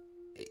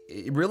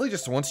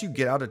 once you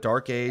get out of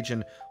Dark Age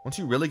and once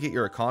you really get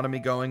your economy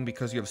going,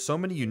 because you have so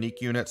many unique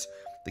units.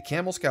 The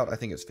Camel Scout, I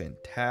think, is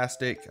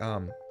fantastic.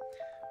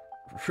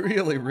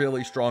 Really,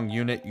 really strong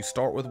unit. You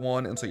start with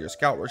one, and so your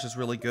Scout Rush is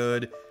really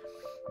good.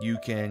 You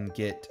can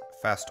get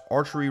fast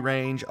archery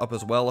range up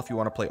as well if you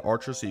want to play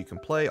archer, so you can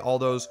play all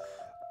those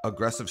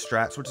aggressive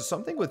strats, which is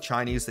something with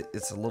Chinese that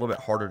it's a little bit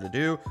harder to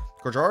do.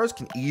 Gurjaras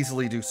can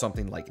easily do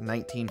something like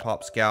 19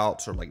 pop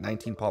Scouts or like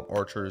 19 pop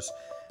archers.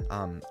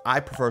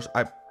 I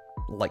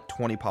like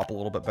 20 pop a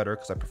little bit better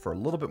because I prefer a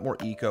little bit more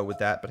eco with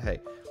that, but hey,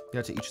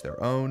 to each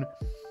their own.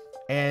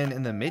 And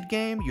in the mid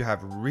game, you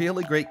have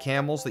really great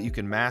camels that you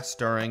can mass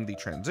during the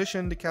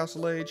transition to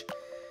Castle Age.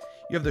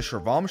 You have the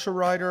Shravamsha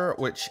Rider,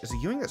 which is a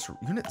unit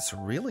that's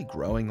really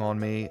growing on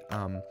me.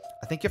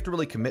 I think you have to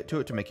really commit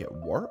to it to make it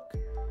work.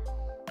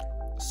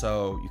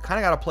 So you kind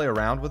of got to play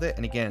around with it.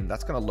 And again,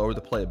 that's going to lower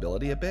the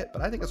playability a bit,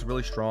 but I think it's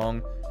really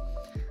strong.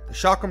 The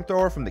Chakram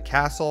Thrower from the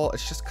castle,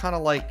 it's just kind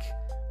of like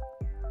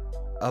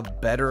a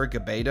better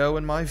Gabedo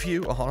in my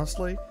view,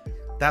 honestly.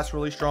 That's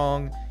really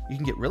strong. You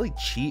can get really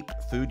cheap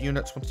food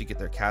units once you get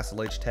their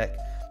Castle Age tech.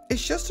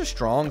 It's just a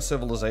strong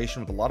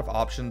civilization with a lot of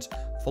options.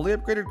 Fully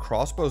upgraded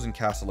crossbows in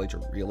Castle Age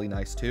are really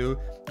nice too.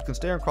 You can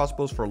stay on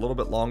crossbows for a little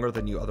bit longer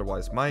than you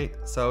otherwise might.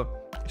 So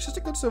it's just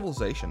a good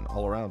civilization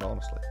all around,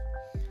 honestly.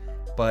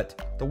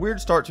 But the weird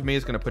start to me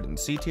is going to put it in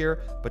C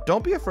tier. But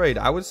don't be afraid.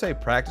 I would say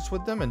practice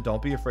with them and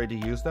don't be afraid to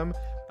use them.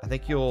 I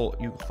think you'll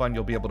find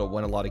you'll be able to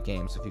win a lot of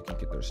games if you can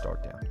get their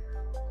start down.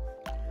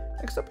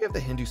 Next up, we have the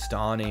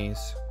Hindustanis.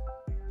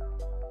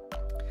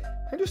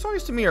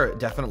 Hindustanis to me are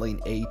definitely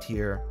an A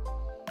tier.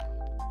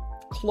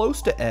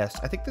 Close to S.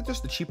 I think that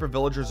just the cheaper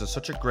villagers is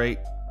such a great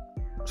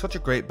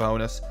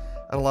bonus.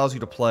 It allows you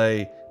to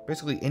play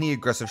basically any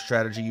aggressive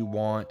strategy you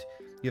want.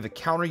 You have a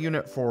counter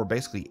unit for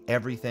basically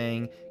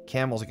everything.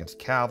 Camels against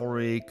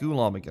cavalry,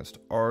 Gulam against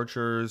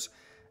archers,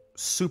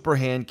 super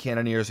hand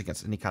cannoneers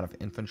against any kind of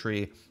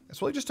infantry.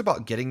 It's really just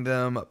about getting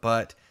them,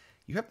 but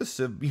you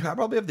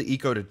probably have the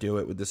eco to do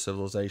it with this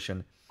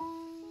civilization.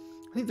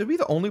 I think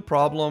the only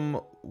problem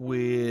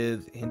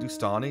with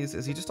Hindustanis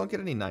is you just don't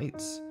get any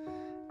knights.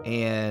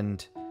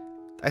 And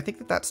I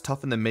think that's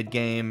tough in the mid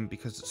game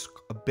because it's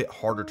a bit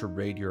harder to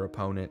raid your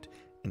opponent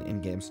in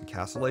games in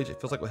Castle Age.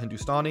 It feels like with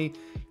Hindustani,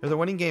 you're either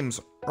winning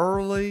games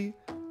early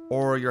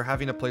or you're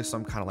having to play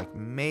some kind of like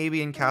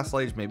maybe in Castle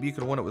Age, maybe you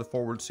could win it with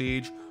forward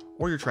siege,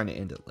 or you're trying to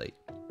end it late.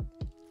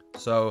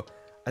 So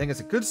I think it's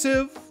a good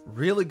civ,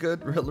 really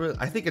good.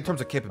 I think in terms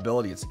of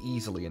capability, it's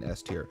easily an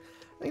S tier.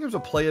 I think in terms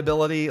of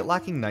playability,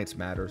 lacking knights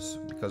matters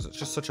because it's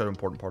just such an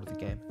important part of the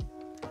game.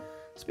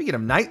 Speaking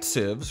of knight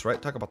civs, right?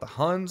 Talk about the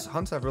Huns.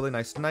 Huns have really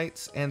nice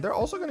knights, and they're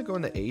also going to go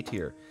in the A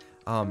tier.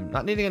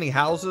 Not needing any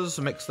houses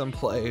makes them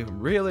play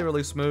really,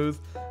 really smooth.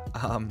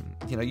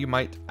 You know, you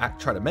might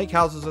try to make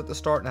houses at the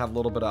start and have a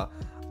little bit of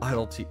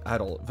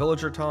idle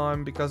villager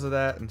time because of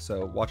that, and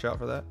so watch out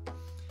for that.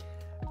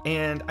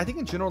 And I think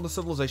in general, the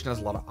civilization has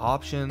a lot of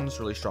options,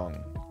 really strong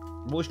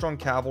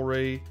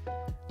cavalry,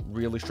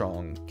 really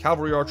strong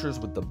cavalry archers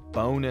with the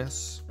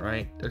bonus,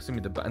 right?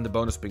 And the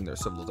bonus being their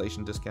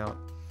civilization discount.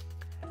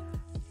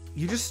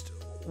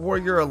 Where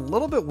you're a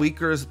little bit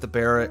weaker is at the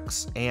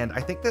barracks, and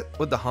I think that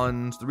with the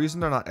Huns, the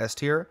reason they're not S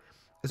tier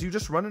is you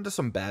just run into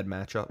some bad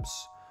matchups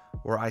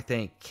where I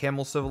think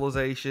camel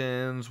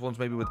civilizations, ones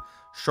maybe with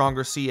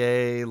stronger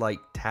CA like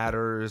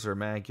Tatars or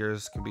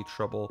Magyars can be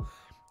trouble.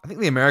 I think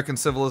the American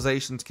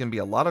civilizations can be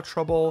a lot of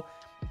trouble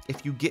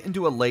if you get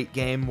into a late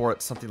game where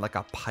it's something like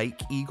a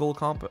Pike Eagle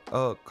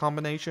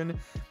combination.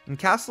 In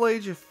Castle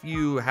Age, if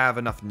you have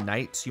enough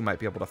knights, you might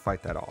be able to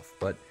fight that off,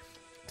 but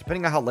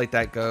depending on how late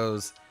that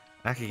goes,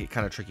 that can get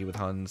kind of tricky with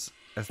Huns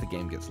as the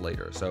game gets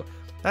later. So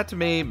that to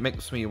me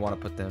makes me want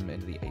to put them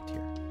into the A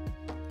tier.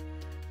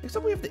 Next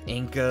up we have the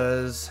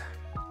Incas.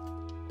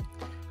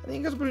 I think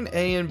Incas between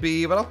A and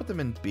B, but I'll put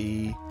them in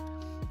B.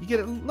 You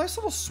get a nice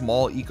little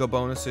small eco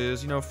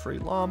bonuses, you know, free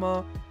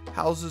llama,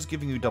 houses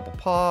giving you double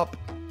pop,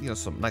 you know,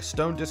 some nice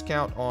stone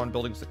discount on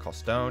buildings that cost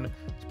stone.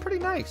 It's pretty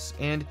nice,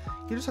 and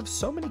you just have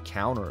so many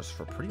counters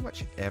for pretty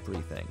much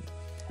everything.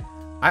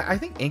 I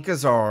think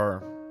Incas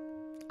are...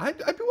 I'd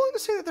be willing to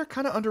say that they're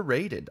kind of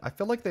underrated. I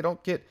feel like they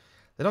don't get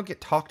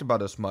talked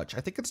about as much.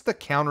 I think it's the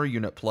counter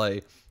unit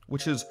play,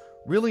 which is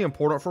really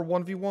important for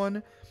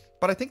 1v1,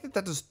 but I think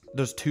that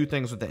there's two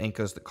things with the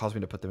Incas that cause me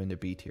to put them into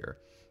B tier.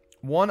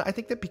 One, I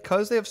think that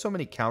because they have so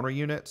many counter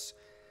units,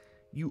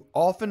 you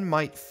often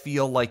might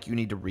feel like you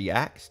need to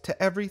react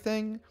to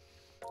everything,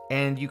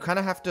 and you kind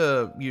of have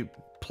to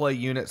play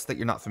units that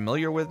you're not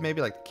familiar with, maybe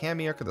like the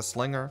Kamiok or the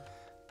Slinger,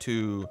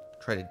 to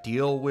try to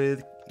deal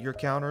with your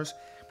counters.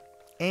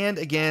 And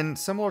again,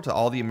 similar to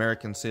all the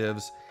American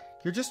civs,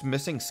 you're just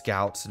missing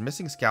scouts, and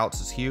missing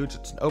scouts is huge.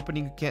 It's an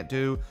opening you can't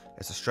do.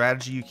 It's a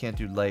strategy you can't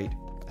do late.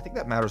 I think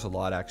that matters a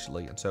lot,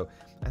 actually. And so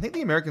I think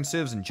the American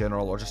civs in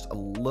general are just a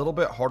little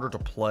bit harder to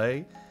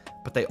play,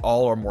 but they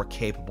all are more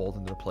capable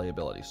than their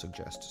playability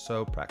suggests.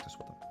 So practice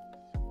with them.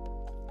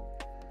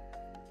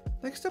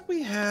 Next up,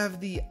 we have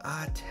the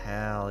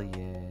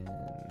Italians.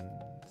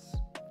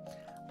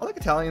 I like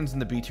Italians in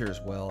the B tier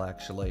as well,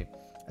 actually.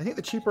 I think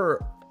the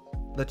cheaper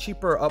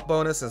up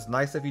bonus is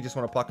nice if you just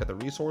want to pocket the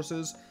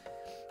resources.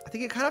 I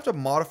think you kind of have to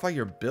modify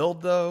your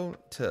build though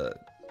to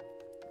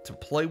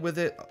play with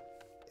it,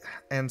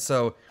 and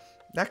so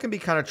that can be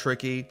kind of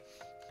tricky.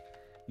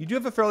 You do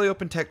have a fairly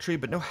open tech tree,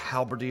 but no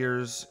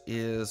halberdiers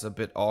is a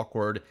bit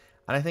awkward.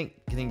 And I think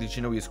getting the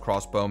Genoese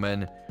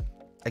crossbowmen,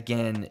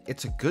 again,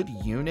 it's a good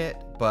unit,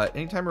 but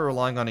anytime you're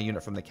relying on a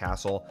unit from the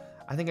castle,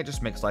 I think it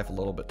just makes life a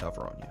little bit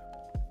tougher on you.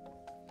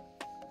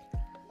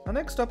 Now,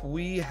 next up,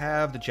 we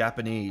have the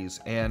Japanese,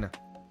 and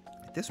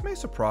this may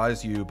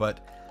surprise you,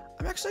 but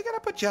I'm actually going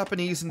to put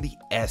Japanese in the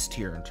S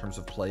tier in terms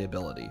of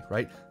playability,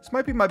 right? This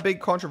might be my big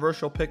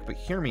controversial pick, but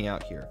hear me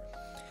out here.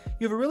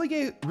 You have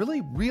a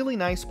really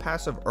nice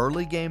passive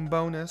early game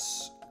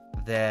bonus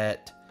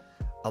that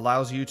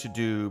allows you to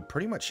do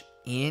pretty much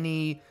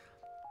any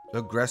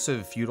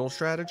aggressive feudal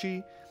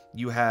strategy.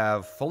 You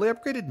have fully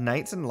upgraded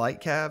knights and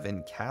light cav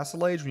in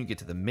Castle Age when you get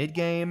to the mid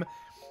game.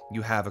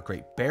 You have a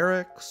great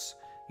barracks.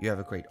 You have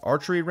a great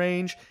archery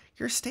range.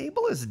 Your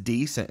stable is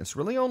decent. It's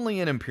really only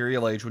in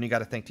Imperial Age when you got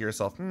to think to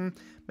yourself,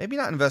 maybe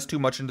not invest too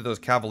much into those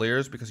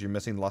Cavaliers because you're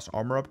missing the last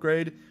armor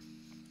upgrade.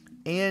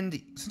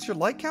 And since your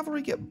light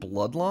cavalry get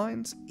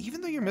bloodlines,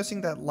 even though you're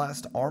missing that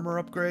last armor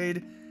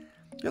upgrade,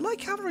 your light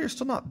cavalry are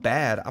still not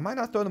bad. I might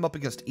not throw them up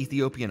against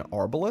Ethiopian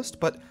Arbalist,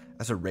 but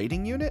as a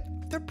raiding unit,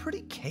 they're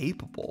pretty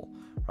capable,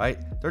 right?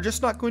 They're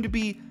just not going to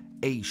be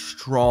a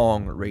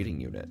strong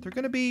raiding unit. They're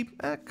going to be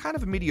kind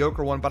of a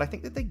mediocre one, but I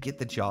think that they get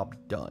the job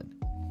done.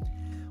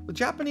 With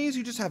Japanese,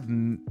 you just have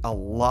a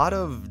lot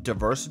of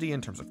diversity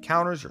in terms of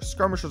counters. Your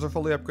skirmishers are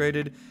fully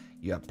upgraded.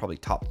 You have probably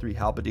top 3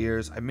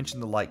 halberdiers. I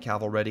mentioned the light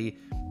cav already.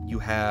 You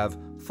have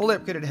fully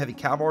upgraded heavy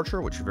cav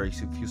archer, which very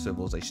few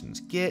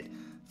civilizations get.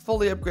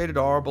 Fully upgraded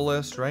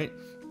arbalist, right?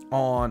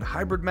 On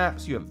hybrid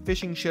maps, you have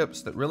fishing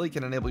ships that really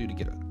can enable you to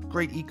get a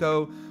great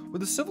eco. With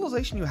the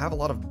civilization, you have a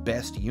lot of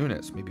best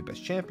units, maybe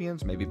best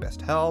champions, maybe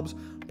best halbs,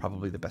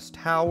 probably the best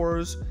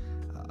towers.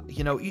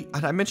 You know,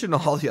 and I mentioned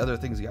all the other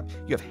things you have.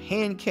 You have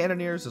hand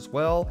cannoneers as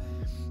well.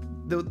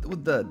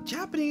 With the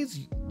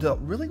Japanese,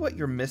 really what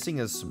you're missing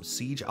is some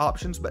siege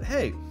options. But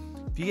hey,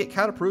 if you get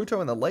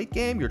Catapruto in the late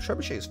game, your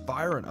trebuchets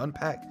fire and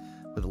unpack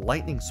with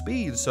lightning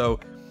speed. So,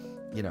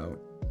 you know,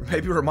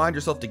 maybe remind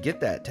yourself to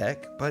get that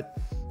tech. But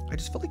I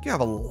just feel like you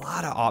have a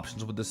lot of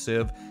options with the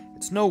Civ.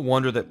 it's no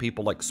wonder that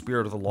people like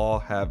Spirit of the Law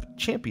have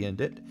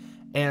championed it.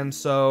 And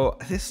so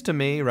this to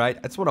me, right,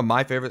 it's one of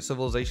my favorite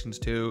civilizations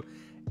too.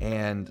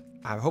 And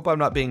I hope I'm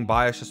not being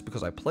biased just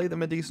because I play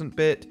them a decent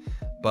bit,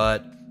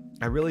 but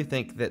I really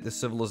think that this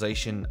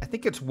civilization, I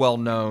think it's well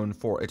known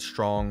for its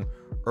strong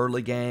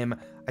early game.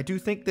 I do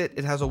think that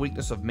it has a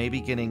weakness of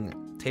maybe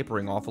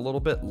tapering off a little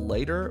bit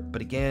later,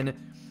 but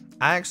again,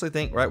 I actually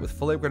think, right, with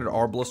fully upgraded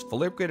arbalists,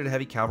 fully upgraded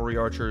heavy cavalry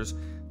archers,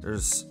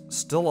 there's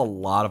still a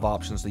lot of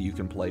options that you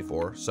can play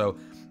for. So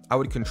I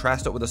would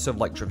contrast it with a civ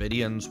like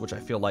Dravidians, which I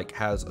feel like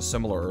has a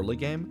similar early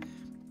game,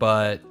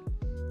 but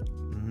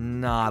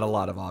not a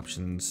lot of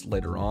options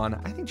later on.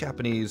 I think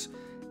Japanese,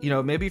 you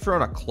know, maybe if you're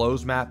on a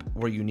closed map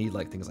where you need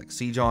like things like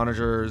siege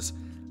onagers,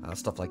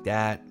 stuff like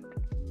that,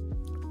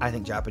 I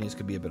think Japanese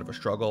could be a bit of a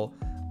struggle.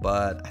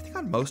 But I think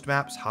on most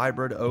maps,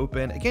 hybrid,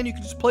 open, again, you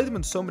can just play them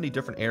in so many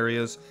different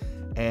areas,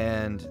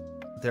 and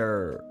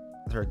they're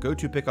a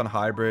go-to pick on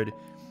hybrid.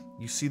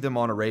 You see them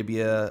on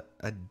Arabia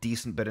a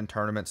decent bit in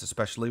tournaments,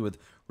 especially with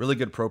really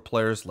good pro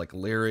players like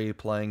Leary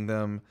playing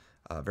them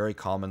very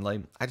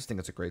commonly. I just think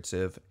it's a great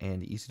civ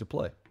and easy to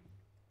play.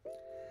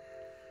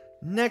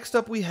 Next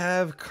up, we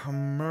have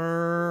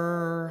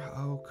Khmer.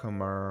 Oh,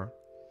 Khmer.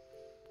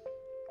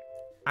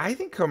 I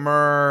think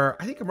Khmer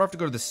have to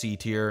go to the C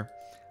tier.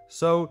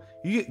 So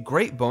you get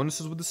great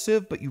bonuses with the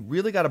civ, but you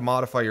really got to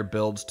modify your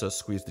builds to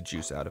squeeze the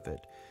juice out of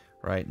it,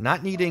 right?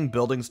 Not needing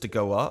buildings to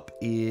go up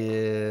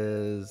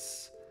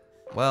is,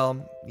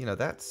 well, you know,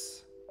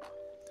 that's,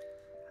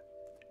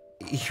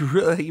 you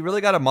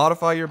really got to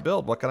modify your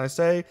build. What can I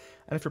say?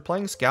 And if you're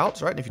playing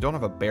scouts, right, and if you don't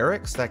have a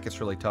barracks, that gets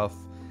really tough.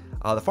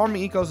 The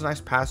farming eco is a nice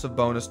passive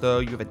bonus, though.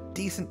 You have a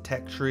decent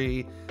tech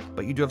tree,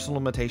 but you do have some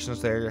limitations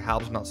there. Your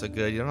halb's not so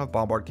good. You don't have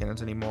bombard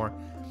cannons anymore.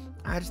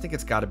 I just think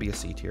it's got to be a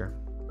C tier.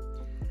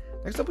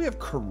 Next up, we have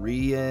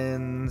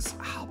Koreans.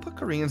 I'll put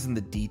Koreans in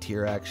the D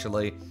tier,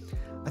 actually.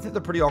 I think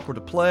they're pretty awkward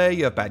to play.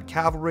 You have bad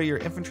cavalry. Your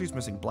infantry's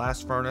missing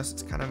blast furnace.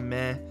 It's kind of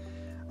meh.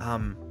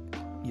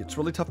 It's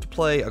really tough to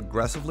play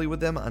aggressively with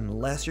them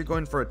unless you're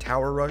going for a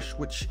tower rush,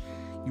 which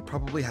you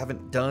probably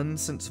haven't done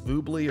since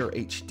Voobly or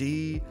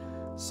HD.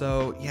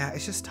 So, yeah,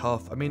 it's just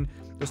tough. I mean,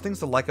 there's things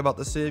to like about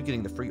the civ.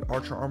 Getting the free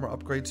archer armor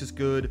upgrades is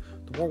good.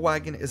 The war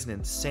wagon is an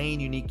insane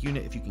unique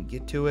unit if you can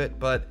get to it,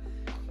 but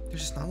there's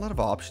just not a lot of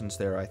options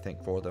there, I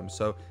think, for them.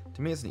 So,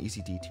 to me, it's an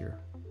easy D tier.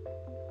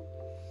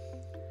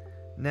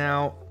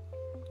 Now,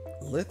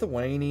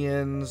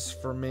 Lithuanians,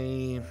 for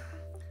me,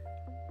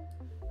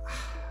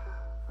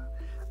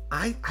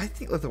 I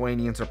think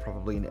Lithuanians are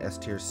probably an S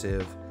tier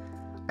civ.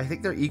 I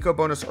think their eco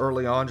bonus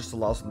early on just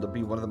allows them to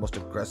be one of the most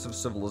aggressive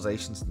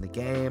civilizations in the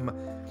game.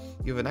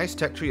 You have a nice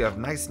tech tree, you have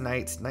nice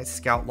knights, nice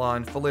scout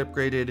line, fully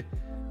upgraded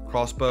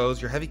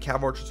crossbows. Your heavy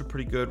cav archers are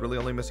pretty good, really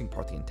only missing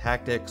Parthian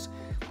tactics.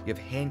 You have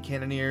hand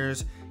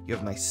cannoneers, you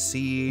have nice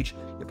siege,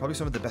 you have probably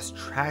some of the best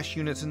trash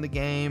units in the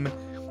game.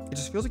 It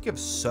just feels like you have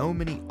so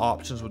many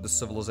options with the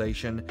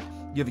civilization.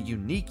 You have a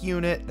unique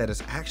unit that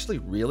is actually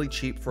really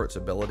cheap for its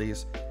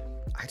abilities.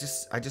 I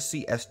just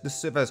see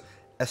this civ as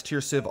S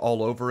tier civ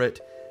all over it.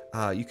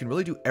 You can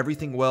really do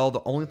everything well.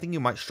 The only thing you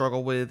might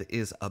struggle with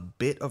is a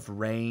bit of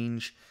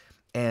range,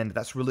 and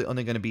that's really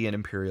only going to be in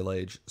Imperial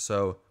Age.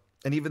 So,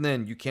 and even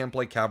then, you can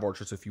play cav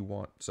archers if you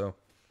want. So,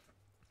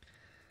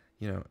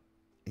 you know,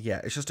 yeah,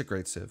 it's just a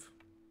great civ.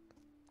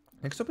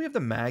 Next up, we have the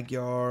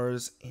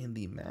Magyars, and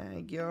the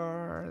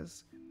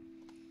Magyars,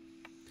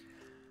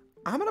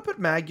 I'm going to put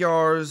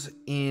Magyars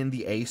in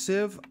the A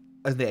civ.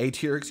 The A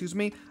tier, excuse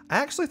me. I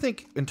actually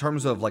think in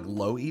terms of like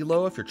low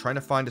elo, if you're trying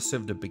to find a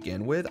civ to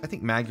begin with, I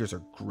think Magyars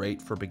are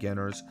great for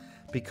beginners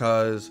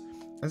because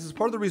this is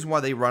part of the reason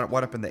why they wind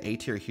up in the A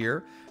tier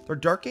here. Their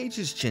Dark Age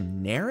is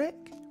generic,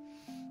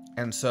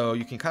 and so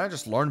you can kind of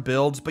just learn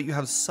builds, but you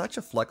have such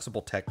a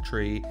flexible tech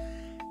tree.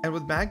 And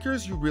with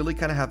Magyars, you really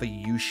kind of have a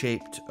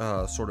U-shaped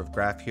sort of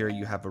graph here.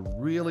 You have a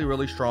really,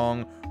 really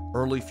strong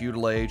early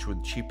feudal age with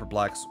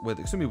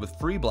with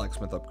free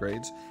blacksmith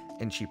upgrades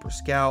and cheaper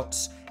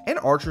scouts and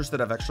archers that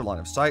have extra line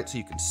of sight, so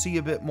you can see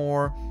a bit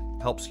more,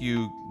 helps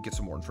you get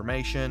some more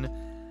information.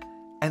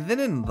 And then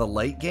in the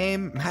late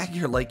game,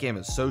 Magyar late game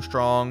is so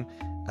strong.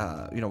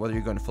 Whether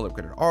you're going to fully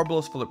upgraded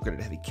arbalists, fully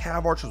upgraded heavy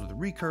cav archers with a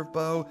recurve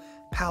bow,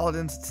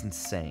 paladins, it's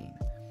insane.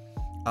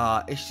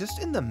 It's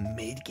just in the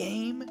mid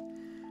game,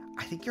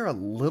 I think you're a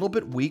little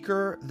bit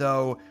weaker,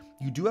 though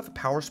you do have a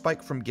power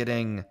spike from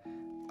getting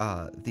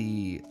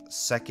the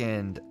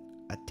second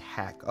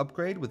attack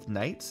upgrade with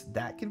knights.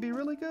 That can be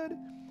really good.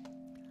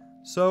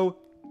 So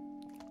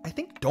I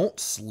think don't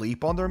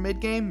sleep on their mid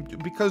game,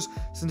 because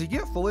since you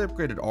get fully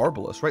upgraded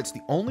arbalist, right, it's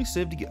the only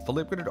civ to get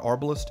fully upgraded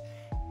arbalist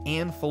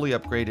and fully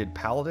upgraded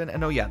paladin.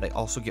 And oh yeah, they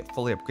also get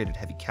fully upgraded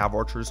heavy cav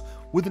archers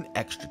with an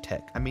extra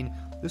tech. I mean,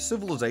 this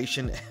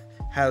civilization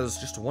has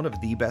just one of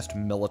the best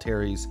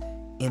militaries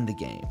in the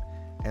game.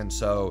 And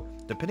so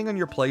depending on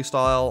your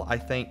playstyle, I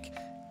think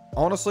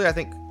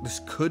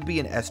this could be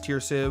an S tier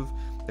civ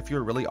if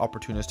you're a really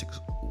opportunistic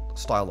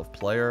style of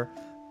player.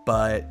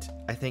 But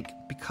I think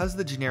because of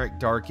the generic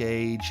Dark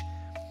Age,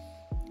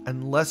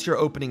 unless you're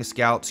opening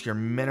scouts, your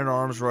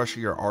men-at-arms rush or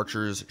your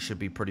archers should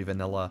be pretty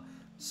vanilla.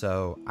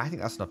 So I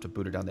think that's enough to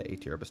boot it down to A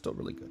tier, but still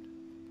really good.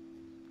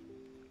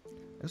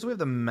 Next we have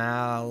the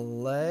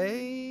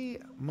Melee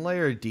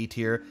or D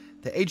tier.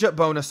 The age up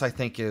bonus I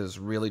think is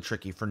really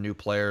tricky for new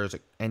players,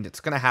 and it's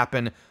going to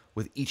happen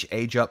with each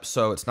age up,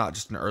 so it's not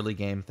just an early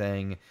game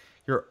thing.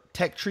 Your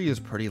tech tree is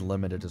pretty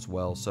limited as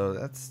well, so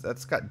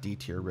that's got D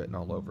tier written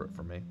all over it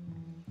for me.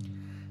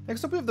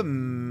 Next up we have the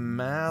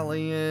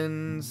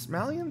Malians.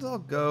 Malians I'll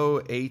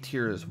go A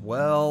tier as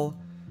well.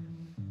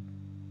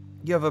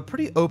 You have a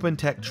pretty open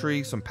tech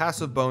tree, some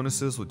passive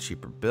bonuses with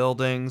cheaper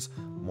buildings,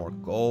 more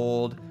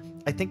gold.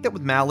 I think that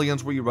with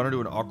Malians, where you run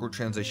into an awkward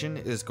transition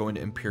is going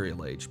to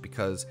Imperial Age,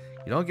 because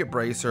you don't get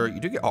Bracer,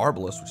 you do get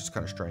Arbalest, which is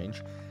kind of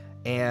strange,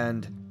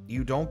 and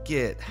you don't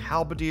get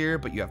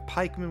Halberdier, but you have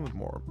Pikemen with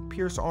more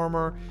Pierce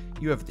armor,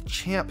 you have the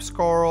Champ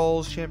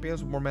Scarls,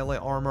 champions with more melee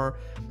armor.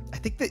 I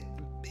think that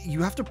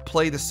you have to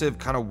play the Civ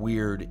kind of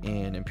weird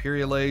in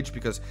Imperial Age,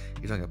 because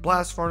you don't get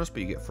Blast Furnace,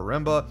 but you get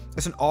Farimba.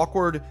 It's an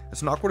awkward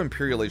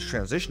Imperial Age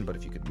transition, but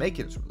if you can make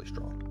it, it's really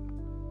strong.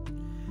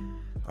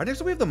 Alright,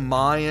 next up we have the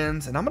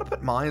Mayans, and I'm going to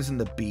put Mayans in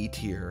the B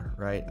tier,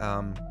 right?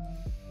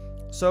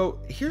 So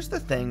here's the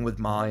thing with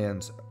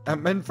Mayans.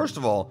 And first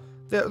of all,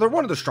 they're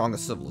one of the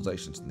strongest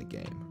civilizations in the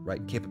game,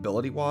 right?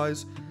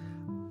 Capability-wise.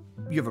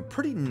 You have a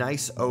pretty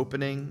nice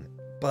opening,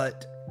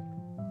 but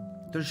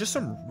there's just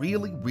some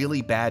really,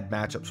 really bad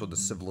matchups with the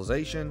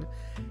civilization.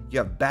 You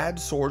have bad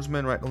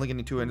swordsmen, right? Only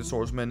getting two-handed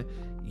swordsmen.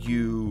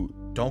 You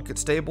don't get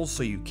stables,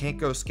 so you can't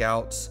go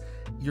scouts.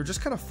 You're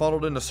just kind of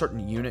funneled into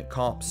certain unit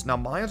comps. Now,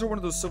 Mayans are one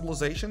of those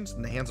civilizations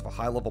in the hands of a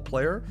high-level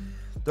player.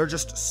 They're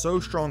just so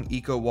strong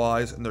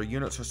eco-wise, and their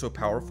units are so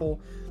powerful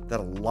that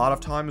a lot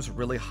of times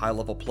really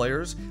high-level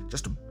players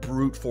just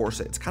brute force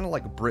it. It's kind of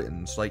like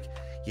Britons. Like,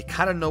 you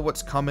kind of know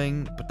what's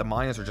coming, but the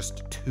Mayans are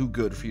just too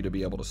good for you to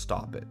be able to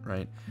stop it,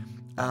 right?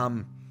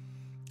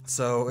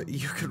 So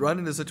you could run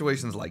into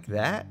situations like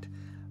that,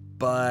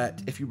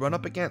 but if you run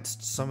up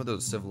against some of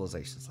those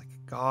civilizations, like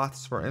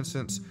Goths, for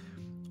instance,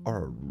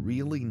 are a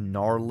really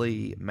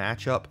gnarly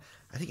matchup.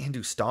 I think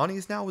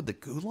Hindustanis now with the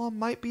Ghulam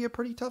might be a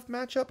pretty tough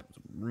matchup. It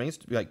remains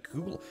to be like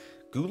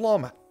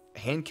Ghulam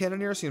hand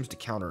cannoneer seems to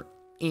counter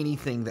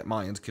anything that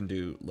Mayans can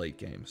do late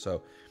game.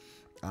 So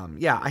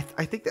yeah,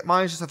 I think that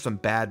Mayans just have some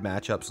bad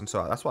matchups, and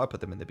so that's why I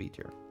put them in the B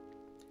tier.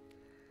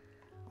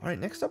 All right,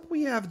 next up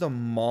we have the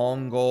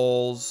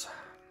Mongols.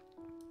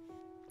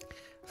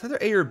 It's either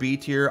A or B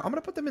tier. I'm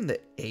gonna put them in the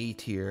A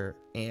tier,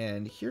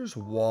 and here's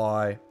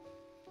why.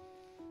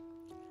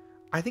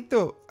 I think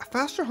the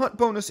faster hunt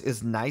bonus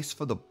is nice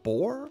for the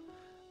boar,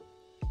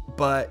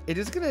 but you're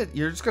just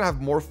gonna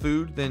have more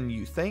food than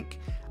you think,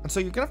 and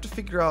so you're gonna have to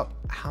figure out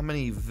how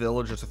many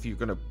villagers if you're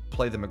gonna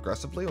play them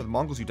aggressively. With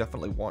Mongols, you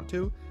definitely want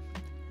to.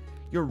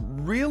 You're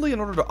really, in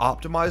order to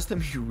optimize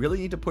them, you really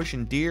need to push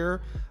in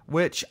deer,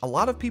 which a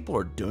lot of people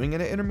are doing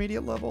at an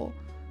intermediate level,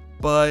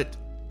 but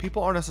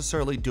people aren't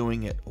necessarily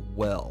doing it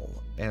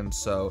well, and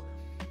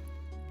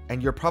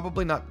you're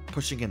probably not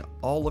pushing in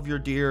all of your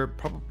deer,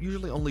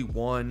 usually only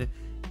one,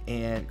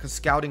 and because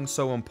scouting's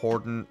so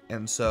important,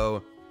 and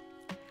so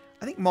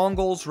I think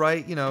Mongols,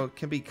 right,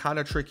 can be kind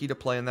of tricky to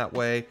play in that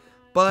way,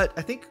 but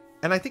I think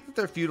that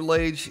their feudal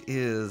age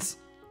is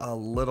a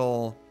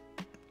little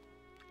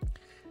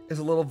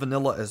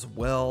vanilla as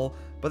well.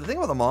 But the thing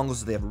about the Mongols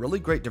is they have really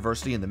great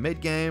diversity in the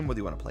mid game, whether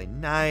you want to play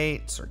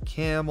knights or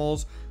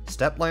camels.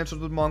 Steppe lancers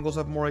with Mongols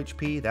have more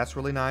HP, that's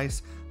really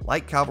nice.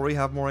 Light cavalry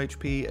have more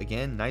HP,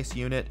 again, nice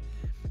unit.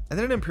 And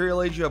then in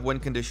Imperial Age you have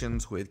win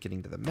conditions with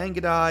getting to the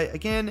Mangudai.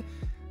 Again,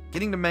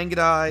 getting to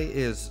Mangudai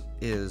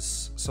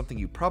is something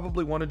you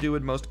probably want to do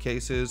in most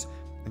cases,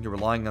 and you're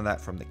relying on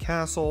that from the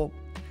castle.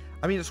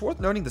 I mean, it's worth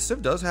noting the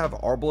Civ does have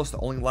Arbalest that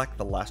only lack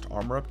the last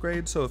armor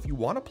upgrade, so if you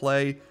want to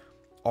play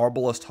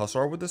Arbalest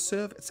Hussar with the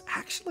Civ, it's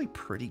actually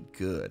pretty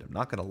good, I'm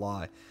not gonna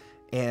lie.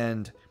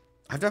 And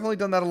I've definitely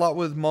done that a lot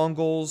with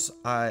Mongols.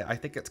 I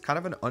think it's kind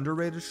of an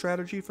underrated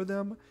strategy for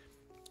them,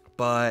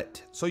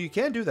 but so you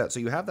can do that,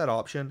 so you have that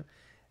option.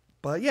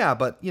 But yeah,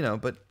 but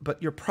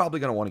you're probably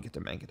gonna want to get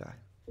to Mangudai.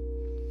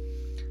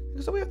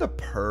 So we have the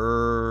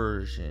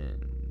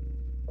Persians.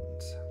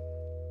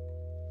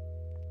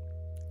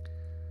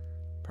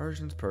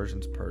 Persians.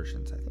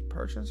 I think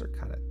Persians are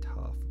kind of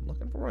tough. I'm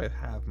looking for where I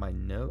have my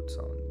notes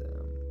on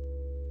them.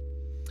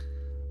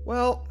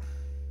 Well,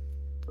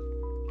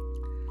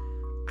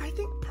 I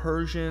think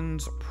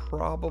Persians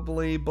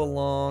probably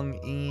belong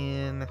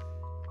in...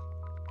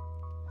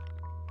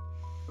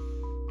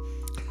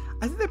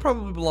 I think they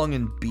probably belong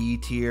in B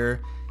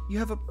tier. You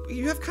have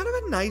kind of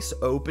a nice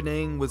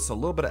opening with a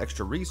little bit of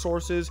extra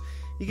resources.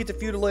 You get to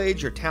feudal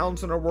age, your town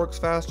center works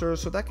faster,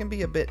 so that can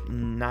be a bit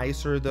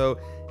nicer, though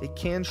it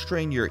can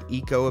strain your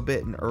eco a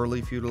bit in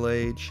early feudal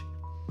age.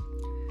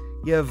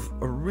 You have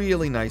a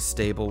really nice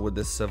stable with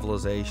this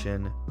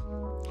civilization.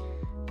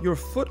 Your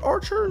foot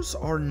archers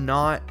are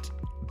not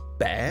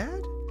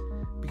bad,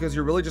 because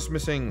you're really just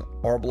missing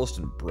Arbalest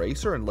and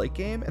Bracer in late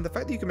game, and the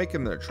fact that you can make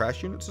them their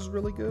trash units is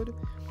really good.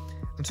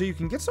 And so you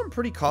can get some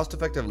pretty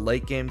cost-effective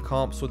late-game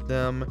comps with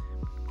them.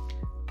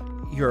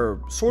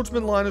 Your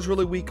swordsman line is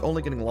really weak,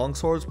 only getting long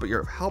swords, but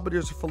your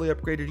halberdiers are fully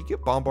upgraded. You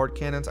get bombard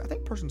cannons. I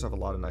think Persians have a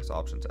lot of nice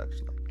options,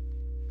 actually.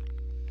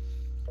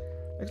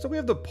 Next up, we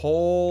have the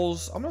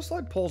poles. I'm going to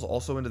slide poles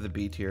also into the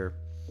B tier.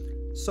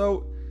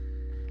 So,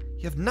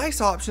 you have nice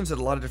options at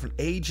a lot of different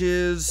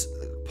ages.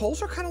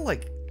 Poles are kind of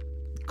like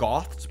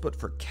Goths, but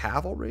for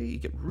cavalry. You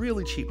get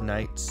really cheap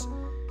knights.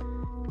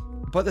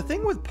 But the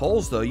thing with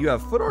poles, though, you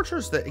have foot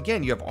archers that,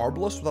 again, you have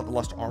arbalists without the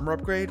lust armor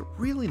upgrade.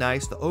 Really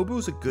nice. The oboe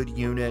is a good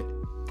unit.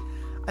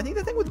 I think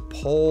the thing with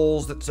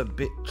poles that's a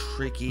bit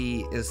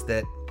tricky is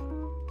that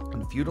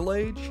in feudal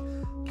age,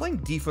 playing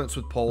defense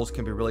with poles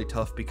can be really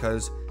tough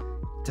because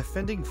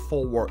defending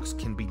full works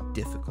can be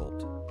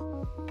difficult.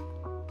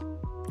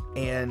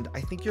 And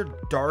I think your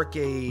Dark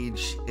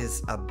Age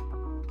is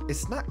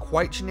it's not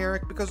quite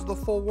generic because of the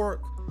full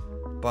work,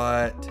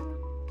 but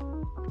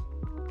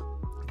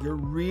you're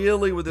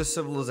really, with this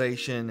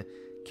civilization,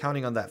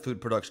 counting on that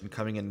food production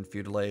coming in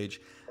feudal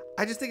age.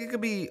 I just think it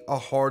could be a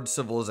hard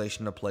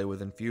civilization to play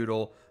with in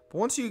feudal, but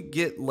once you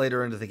get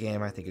later into the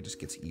game, I think it just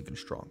gets even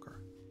stronger.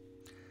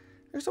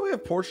 Next up, we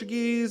have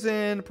Portuguese,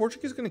 and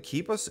Portuguese is going to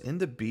keep us in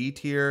the B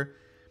tier.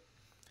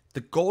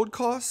 The gold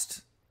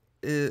cost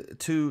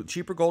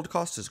cheaper gold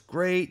cost is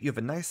great. You have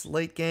a nice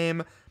late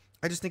game.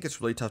 I just think it's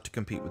really tough to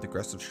compete with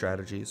aggressive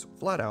strategies.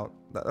 Flat out,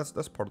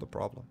 that's part of the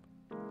problem.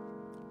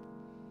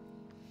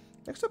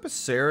 Next up is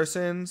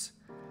Saracens.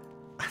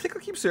 I think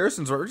I'll keep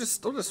Saracens. We're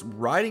still just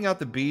riding out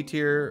the B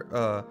tier.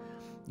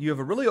 You have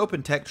a really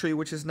open tech tree,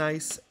 which is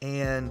nice,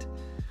 and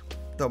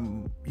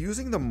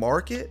using the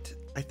market,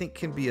 I think,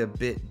 can be a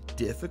bit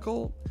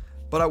difficult.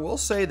 But I will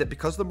say that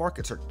because the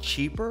markets are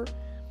cheaper,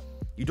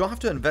 you don't have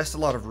to invest a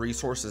lot of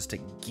resources to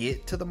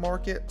get to the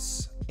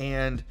markets.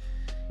 And,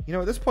 you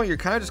know, at this point, you're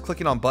kind of just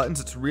clicking on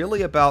buttons. It's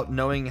really about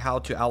knowing how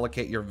to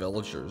allocate your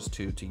villagers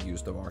to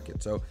use the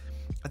market. So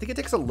I think it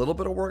takes a little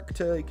bit of work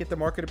to get the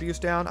market abuse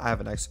down. I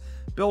have a nice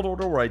build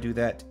order where I do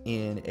that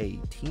in a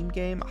team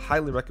game. I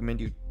highly recommend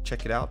you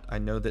check it out. I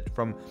know that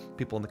from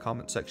people in the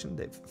comment section,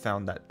 they've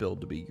found that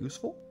build to be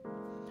useful.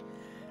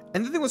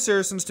 And the thing with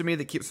Saracens, to me,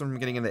 that keeps them from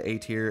getting in the A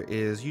tier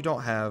is you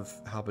don't have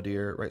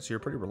halberdier, right? So you're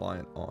pretty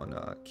reliant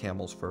on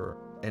camels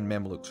and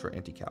Mamelukes for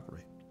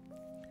anti-cavalry.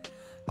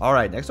 All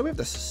right, next up we have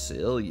the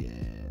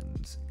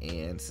Sicilians.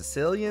 And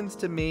Sicilians,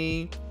 to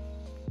me,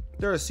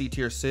 they're a C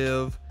tier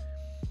civ.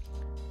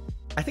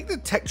 I think the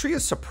tech tree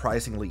is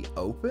surprisingly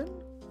open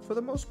for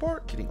the most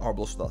part. Getting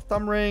arbalists with a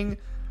thumb ring.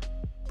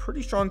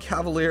 Pretty strong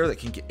cavalier that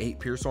can get 8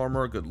 pierce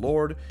armor, good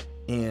lord.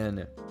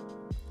 In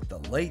the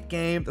late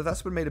game,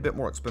 that's been made a bit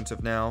more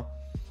expensive now.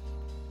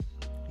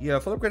 Yeah,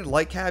 full upgraded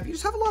light cav. You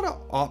just have a lot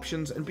of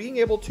options, and being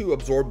able to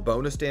absorb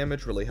bonus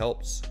damage really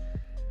helps.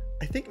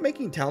 I think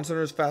making town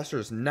centers faster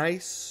is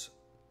nice.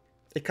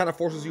 It kind of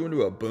forces you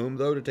into a boom,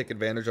 though, to take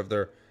advantage of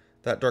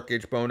that Dark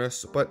Age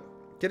bonus. But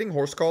getting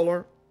Horse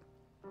Collar,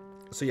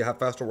 so you have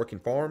faster working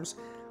farms,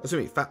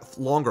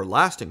 longer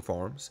lasting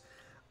farms.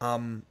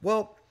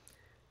 Well,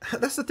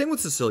 that's the thing with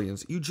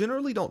Sicilians. You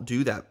generally don't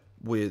do that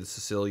with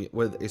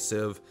a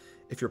civ.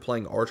 If you're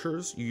playing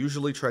archers, you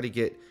usually try to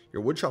get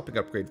your wood chopping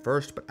upgrade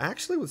first, but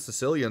actually with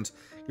Sicilians,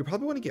 you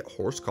probably want to get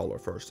Horse Collar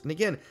first. And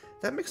again,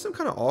 that makes them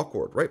kind of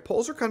awkward, right?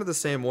 Poles are kind of the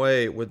same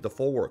way with the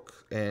full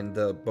work and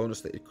the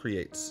bonus that it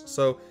creates.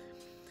 So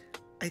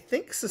I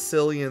think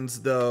Sicilians,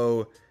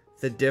 though,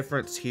 the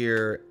difference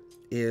here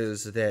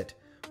is that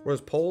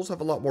whereas poles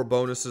have a lot more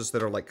bonuses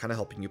that are like kind of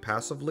helping you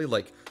passively,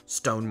 like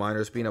stone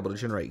miners being able to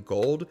generate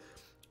gold,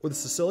 with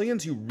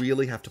Sicilians, you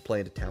really have to play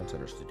into town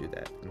centers to do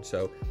that. And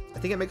so I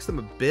think it makes them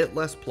a bit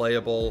less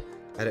playable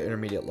at an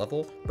intermediate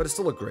level, but it's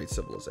still a great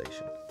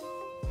civilization.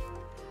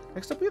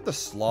 Next up, we have the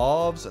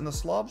Slavs, and the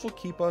Slavs will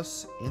keep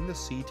us in the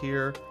C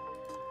tier.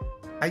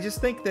 I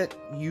just think that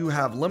you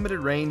have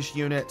limited range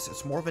units.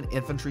 It's more of an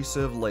infantry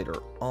civ later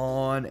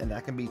on, and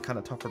that can be kind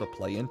of tougher to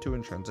play into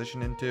and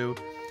transition into.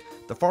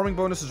 The farming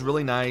bonus is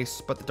really nice,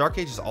 but the Dark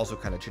Age is also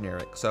kind of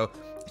generic, so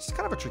it's just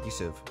kind of a tricky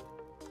civ.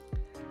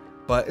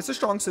 But it's a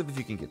strong civ if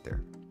you can get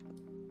there.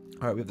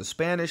 All right, we have the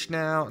Spanish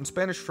now. And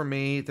Spanish, for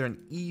me, they're an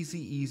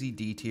easy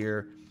D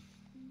tier.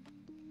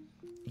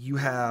 You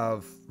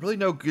have really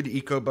no good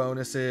eco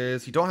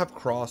bonuses. You don't have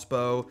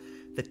crossbow.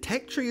 The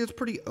tech tree is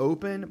pretty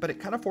open, but it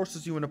kind of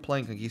forces you into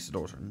playing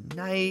conquistadors or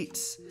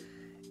knights.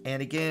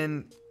 And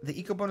again, the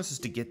eco bonus is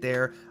to get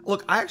there.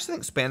 Look, I actually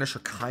think Spanish are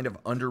kind of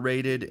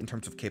underrated in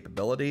terms of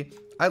capability.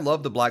 I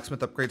love the blacksmith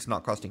upgrades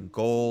not costing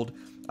gold.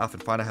 I often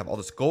find I have all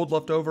this gold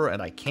left over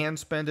and I can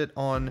spend it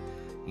on,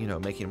 you know,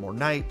 making more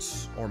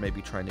knights or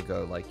maybe trying to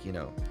go like, you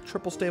know,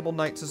 triple stable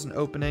knights as an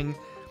opening.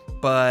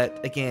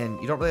 But again,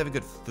 you don't really have a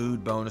good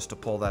food bonus to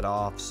pull that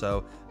off.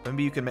 So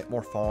maybe you can make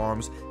more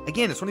farms.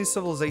 Again, it's one of these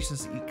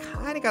civilizations that you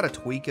kind of got to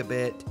tweak a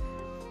bit,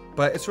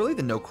 but it's really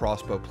the no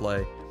crossbow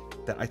play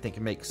that I think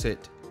makes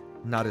it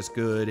not as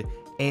good.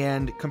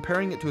 And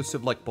comparing it to a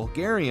civ like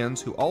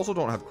Bulgarians, who also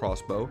don't have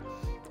crossbow,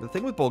 the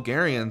thing with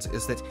Bulgarians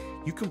is that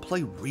you can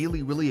play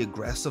really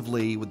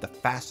aggressively with the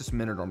fastest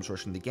men-at-arms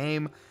rush in the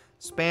game.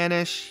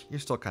 Spanish, you're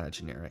still kind of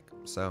generic.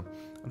 So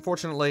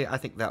unfortunately, I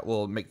think that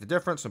will make the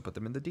difference and put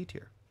them in the D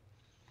tier.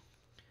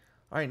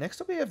 Alright,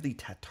 next up we have the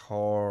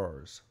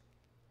Tatars.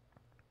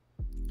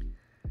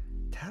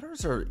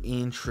 Tatars are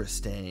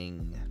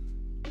interesting.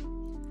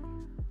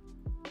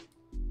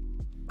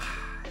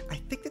 I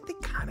think that they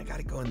kind of got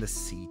to go in the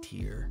C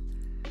tier.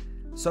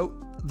 So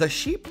the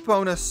sheep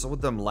bonus with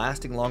them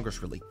lasting longer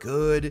is really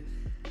good,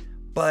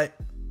 but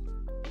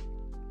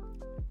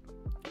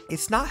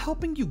it's not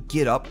helping you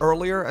get up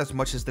earlier as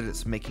much as that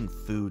it's making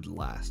food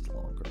last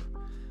longer,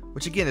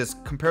 which again is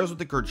compares with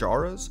the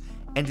Gurjaras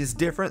and is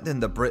different than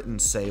the Britain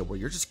Say, where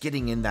you're just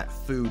getting in that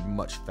food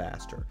much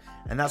faster,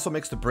 and that's what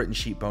makes the Britain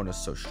sheep bonus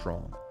so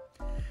strong.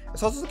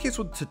 It's also the case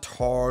with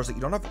Tatars that you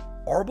don't have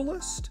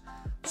Arbalist,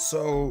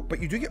 so but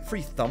you do get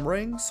free thumb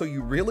rings, so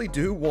you really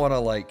do want to,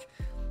 like,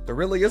 there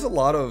really is a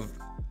lot of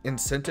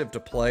incentive to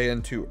play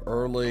into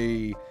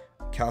early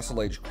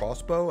Castle Age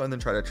crossbow and then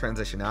try to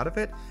transition out of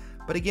it.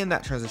 But again,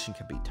 that transition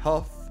can be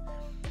tough.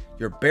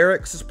 Your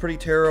barracks is pretty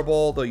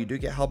terrible, though you do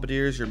get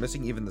halberdiers. You're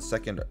missing even the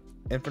second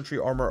infantry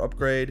armor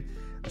upgrade,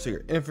 so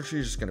your infantry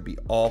is just going to be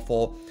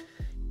awful.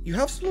 You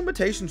have some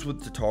limitations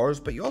with Tatars,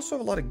 but you also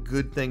have a lot of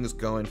good things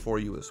going for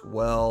you as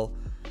well.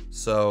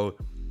 So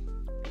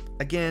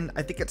again,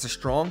 I think it's a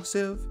strong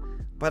civ,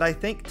 but I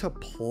think to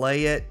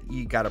play it,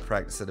 you got to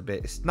practice it a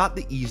bit. It's not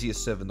the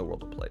easiest civ in the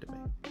world to play to me.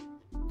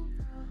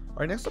 All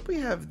right, next up we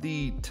have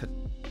the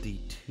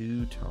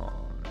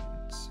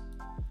Teutons.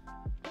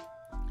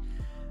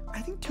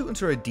 I think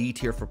Teutons are a D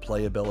tier for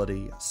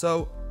playability.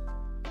 So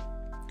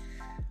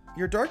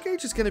your Dark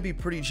Age is going to be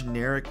pretty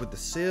generic with the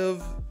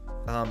civ,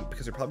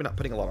 because you're probably not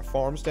putting a lot of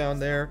farms down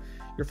there.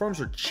 Your farms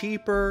are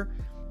cheaper.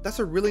 That's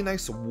a really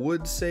nice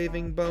wood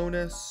saving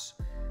bonus.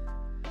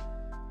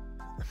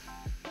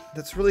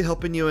 That's really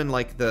helping you in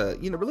like the,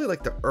 really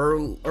like the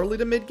early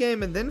to mid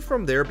game, and then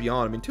from there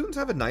beyond. I mean, Teutons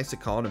have a nice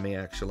economy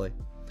actually.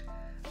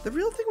 The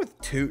real thing with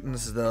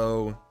Teutons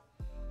though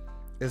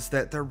is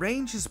that their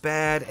range is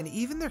bad and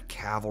even their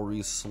cavalry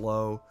is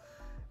slow.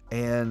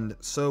 And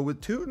so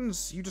with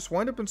Teutons, you just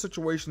wind up in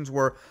situations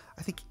where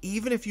I think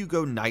even if you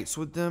go knights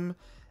with them,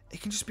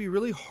 it can just be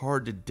really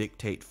hard to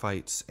dictate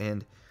fights.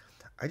 And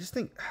I just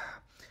think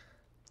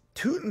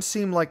Teutons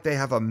seem like they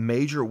have a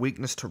major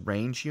weakness to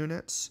range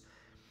units.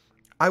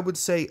 I would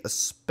say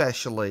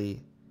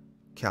especially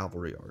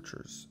cavalry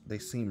archers. They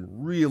seem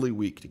really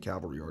weak to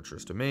cavalry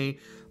archers to me,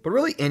 but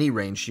really any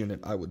ranged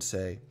unit, I would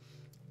say.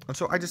 And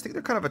so I just think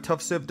they're kind of a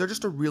tough civ. They're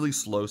just a really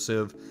slow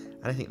civ,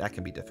 and I think that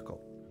can be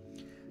difficult.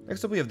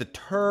 Next up we have the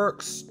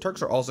Turks.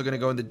 Turks are also going to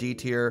go in the D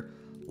tier.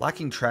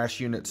 Lacking trash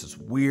units is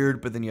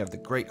weird, but then you have the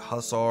great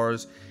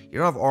hussars. You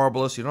don't have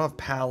Arbalest, you don't have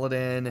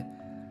paladin.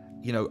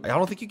 I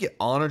don't think you get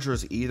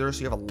onagers either,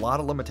 so you have a lot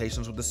of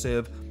limitations with the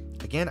civ.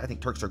 Again, I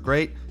think Turks are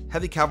great.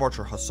 Heavy cav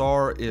archer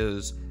hussar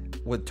is,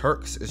 with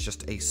Turks, is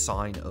just a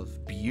sign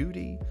of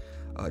beauty.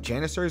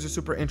 Janissaries are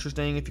super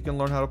interesting if you can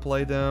learn how to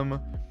play them,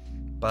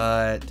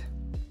 but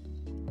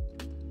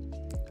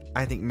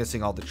I think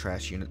missing all the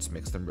trash units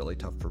makes them really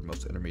tough for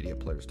most intermediate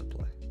players to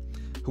play,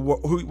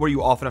 where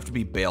you often have to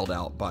be bailed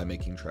out by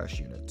making trash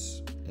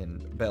units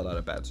and bailed out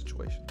of bad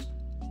situations.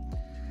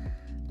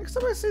 Next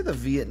up, I say the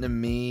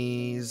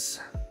Vietnamese.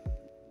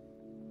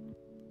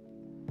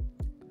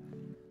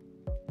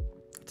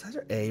 It's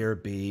either A or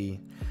B.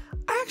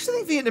 I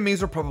actually think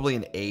Vietnamese are probably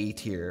an A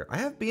tier. I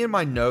have B in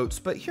my notes,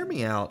 but hear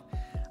me out.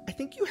 I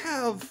think you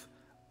have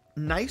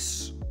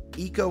nice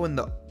eco in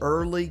the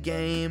early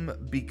game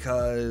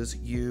because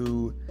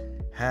you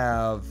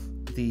have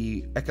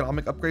the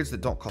economic upgrades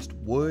that don't cost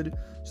wood,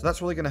 so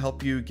that's really going to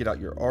help you get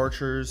out your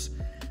archers.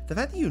 The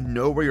fact that you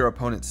know where your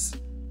opponent's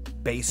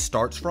base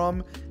starts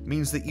from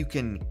means that you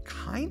can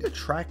kind of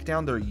track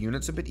down their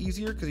units a bit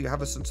easier because you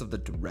have a sense of the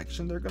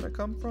direction they're going to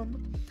come from,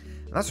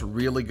 and that's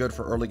really good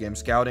for early game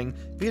scouting.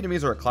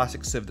 Vietnamese are a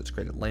classic civ that's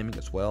great at laming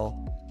as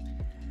well.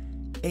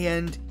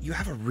 And you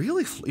have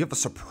a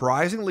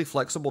surprisingly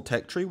flexible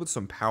tech tree with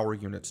some power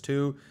units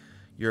too.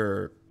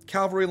 Your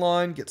cavalry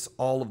line gets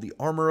all of the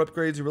armor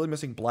upgrades. You're really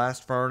missing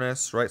blast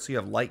furnace, right? So you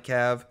have light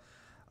cav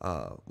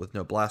with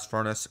no blast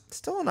furnace.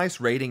 Still a nice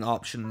rating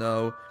option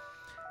though.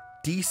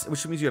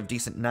 Which means you have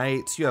decent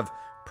knights. You have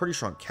pretty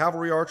strong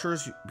cavalry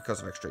archers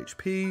because of extra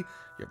HP. You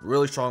have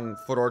really strong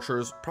foot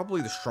archers,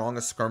 probably the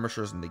strongest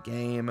skirmishers in the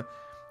game.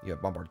 You have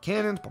bombard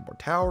cannons, bombard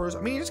towers. I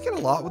mean, you just get a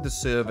lot with the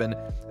civ, and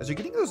as you're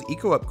getting those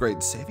eco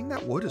upgrades, saving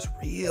that wood is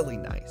really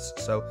nice.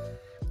 So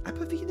I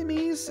put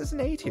Vietnamese as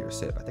an A tier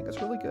civ. I think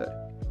it's really good.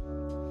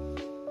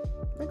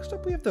 Next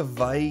up, we have the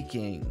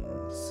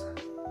Vikings.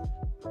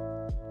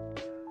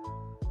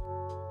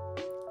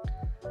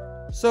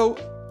 So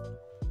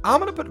I'm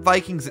going to put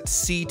Vikings at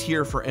C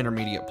tier for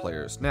intermediate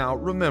players. Now,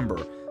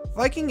 remember,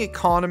 Viking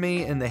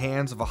economy in the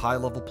hands of a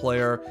high-level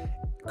player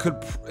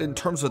could, in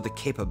terms of the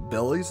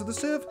capabilities of the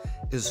civ,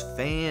 is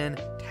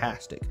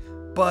fantastic.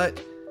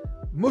 But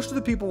most of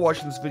the people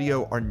watching this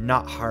video are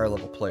not higher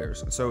level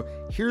players. And so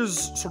here's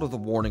sort of the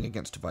warning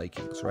against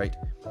Vikings, right?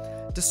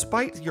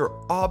 Despite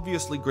your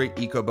obviously great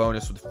eco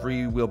bonus with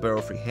free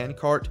wheelbarrow, free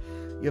handcart,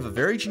 you have a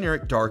very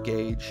generic Dark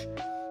Age.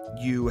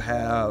 You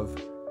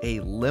have a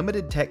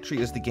limited tech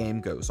tree as the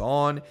game goes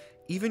on.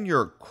 Even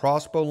your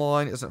crossbow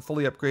line isn't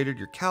fully upgraded.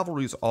 Your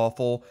cavalry is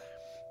awful.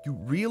 You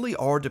really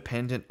are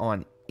dependent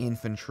on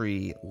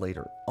infantry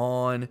later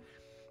on.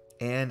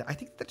 And I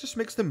think that just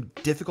makes them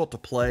difficult to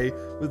play.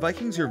 With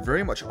Vikings, you're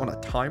very much on a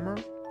timer.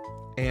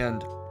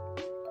 And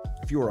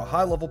if you were a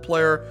high-level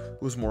player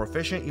who was more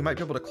efficient, you might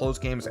be able to close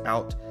games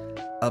out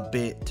a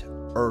bit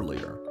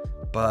earlier.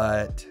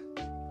 But,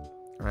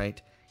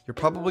 right, you're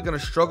probably going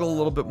to struggle a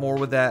little bit more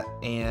with that,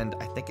 and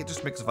I think it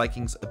just makes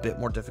Vikings a bit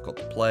more difficult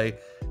to play,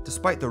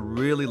 despite the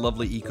really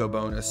lovely eco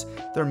bonus.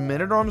 Their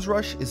men-at-arms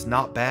rush is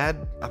not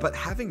bad, but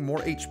having more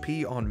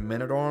HP on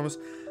men-at-arms,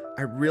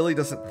 I really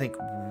doesn't think,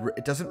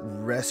 it doesn't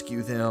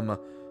rescue them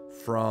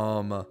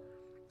from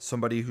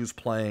somebody who's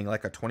playing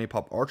like a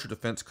 20-pop archer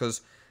defense,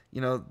 because,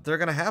 you know, they're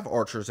going to have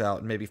archers out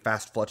and maybe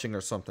fast fletching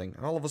or something,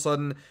 and all of a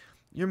sudden,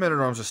 your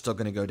men-at-arms are still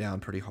going to go down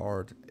pretty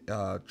hard,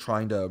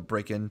 trying to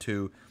break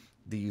into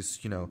these,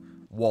 you know,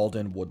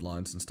 walled-in wood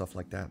lines and stuff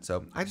like that.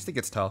 So I just think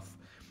it's tough,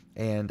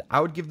 and I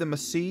would give them a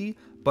C,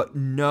 but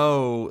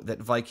know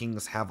that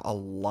Vikings have a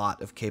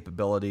lot of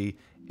capability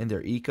in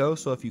their eco,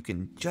 so if you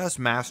can just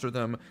master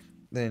them,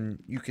 then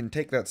you can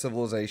take that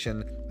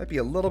civilization. Might be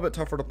a little bit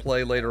tougher to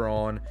play later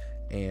on,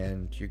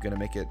 and you're going to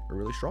make it a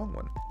really strong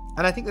one.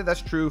 And I think that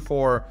that's true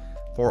for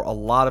a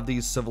lot of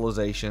these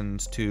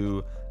civilizations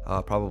to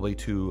probably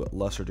to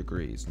lesser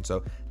degrees. And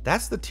so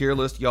that's the tier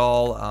list,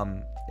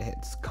 y'all.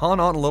 It's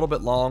gone on a little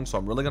bit long, so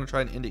I'm really going to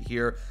try and end it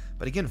here.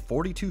 But again,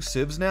 42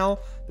 civs now.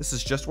 This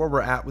is just where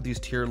we're at with these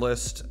tier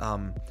lists.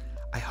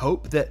 I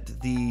hope that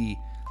the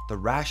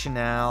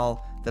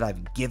rationale that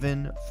I've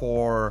given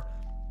for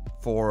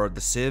the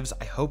civs,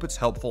 I hope it's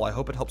helpful. I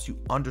hope it helps you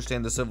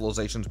understand the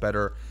civilizations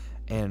better.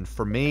 And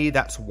for me,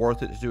 that's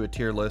worth it to do a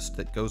tier list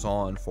that goes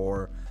on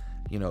for,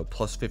 you know,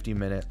 plus 50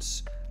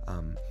 minutes.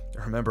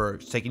 Remember,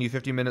 it's taking you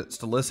 50 minutes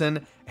to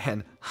listen,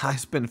 and I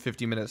spend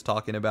 50 minutes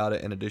talking about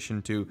it in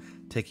addition to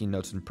taking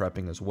notes and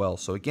prepping as well.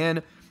 So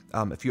again,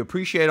 if you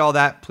appreciate all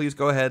that, please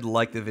go ahead,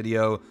 like the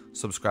video,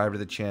 subscribe to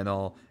the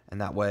channel, and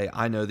that way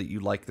I know that you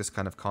like this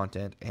kind of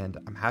content, and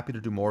I'm happy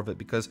to do more of it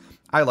because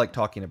I like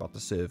talking about the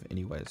Civ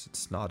anyways.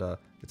 It's not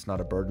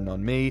a burden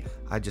on me.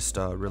 I just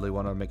really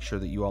want to make sure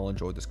that you all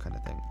enjoy this kind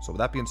of thing. So with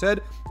that being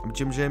said, I'm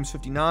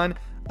JimJames59,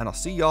 and I'll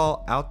see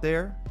y'all out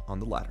there on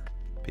the ladder.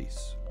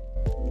 Peace.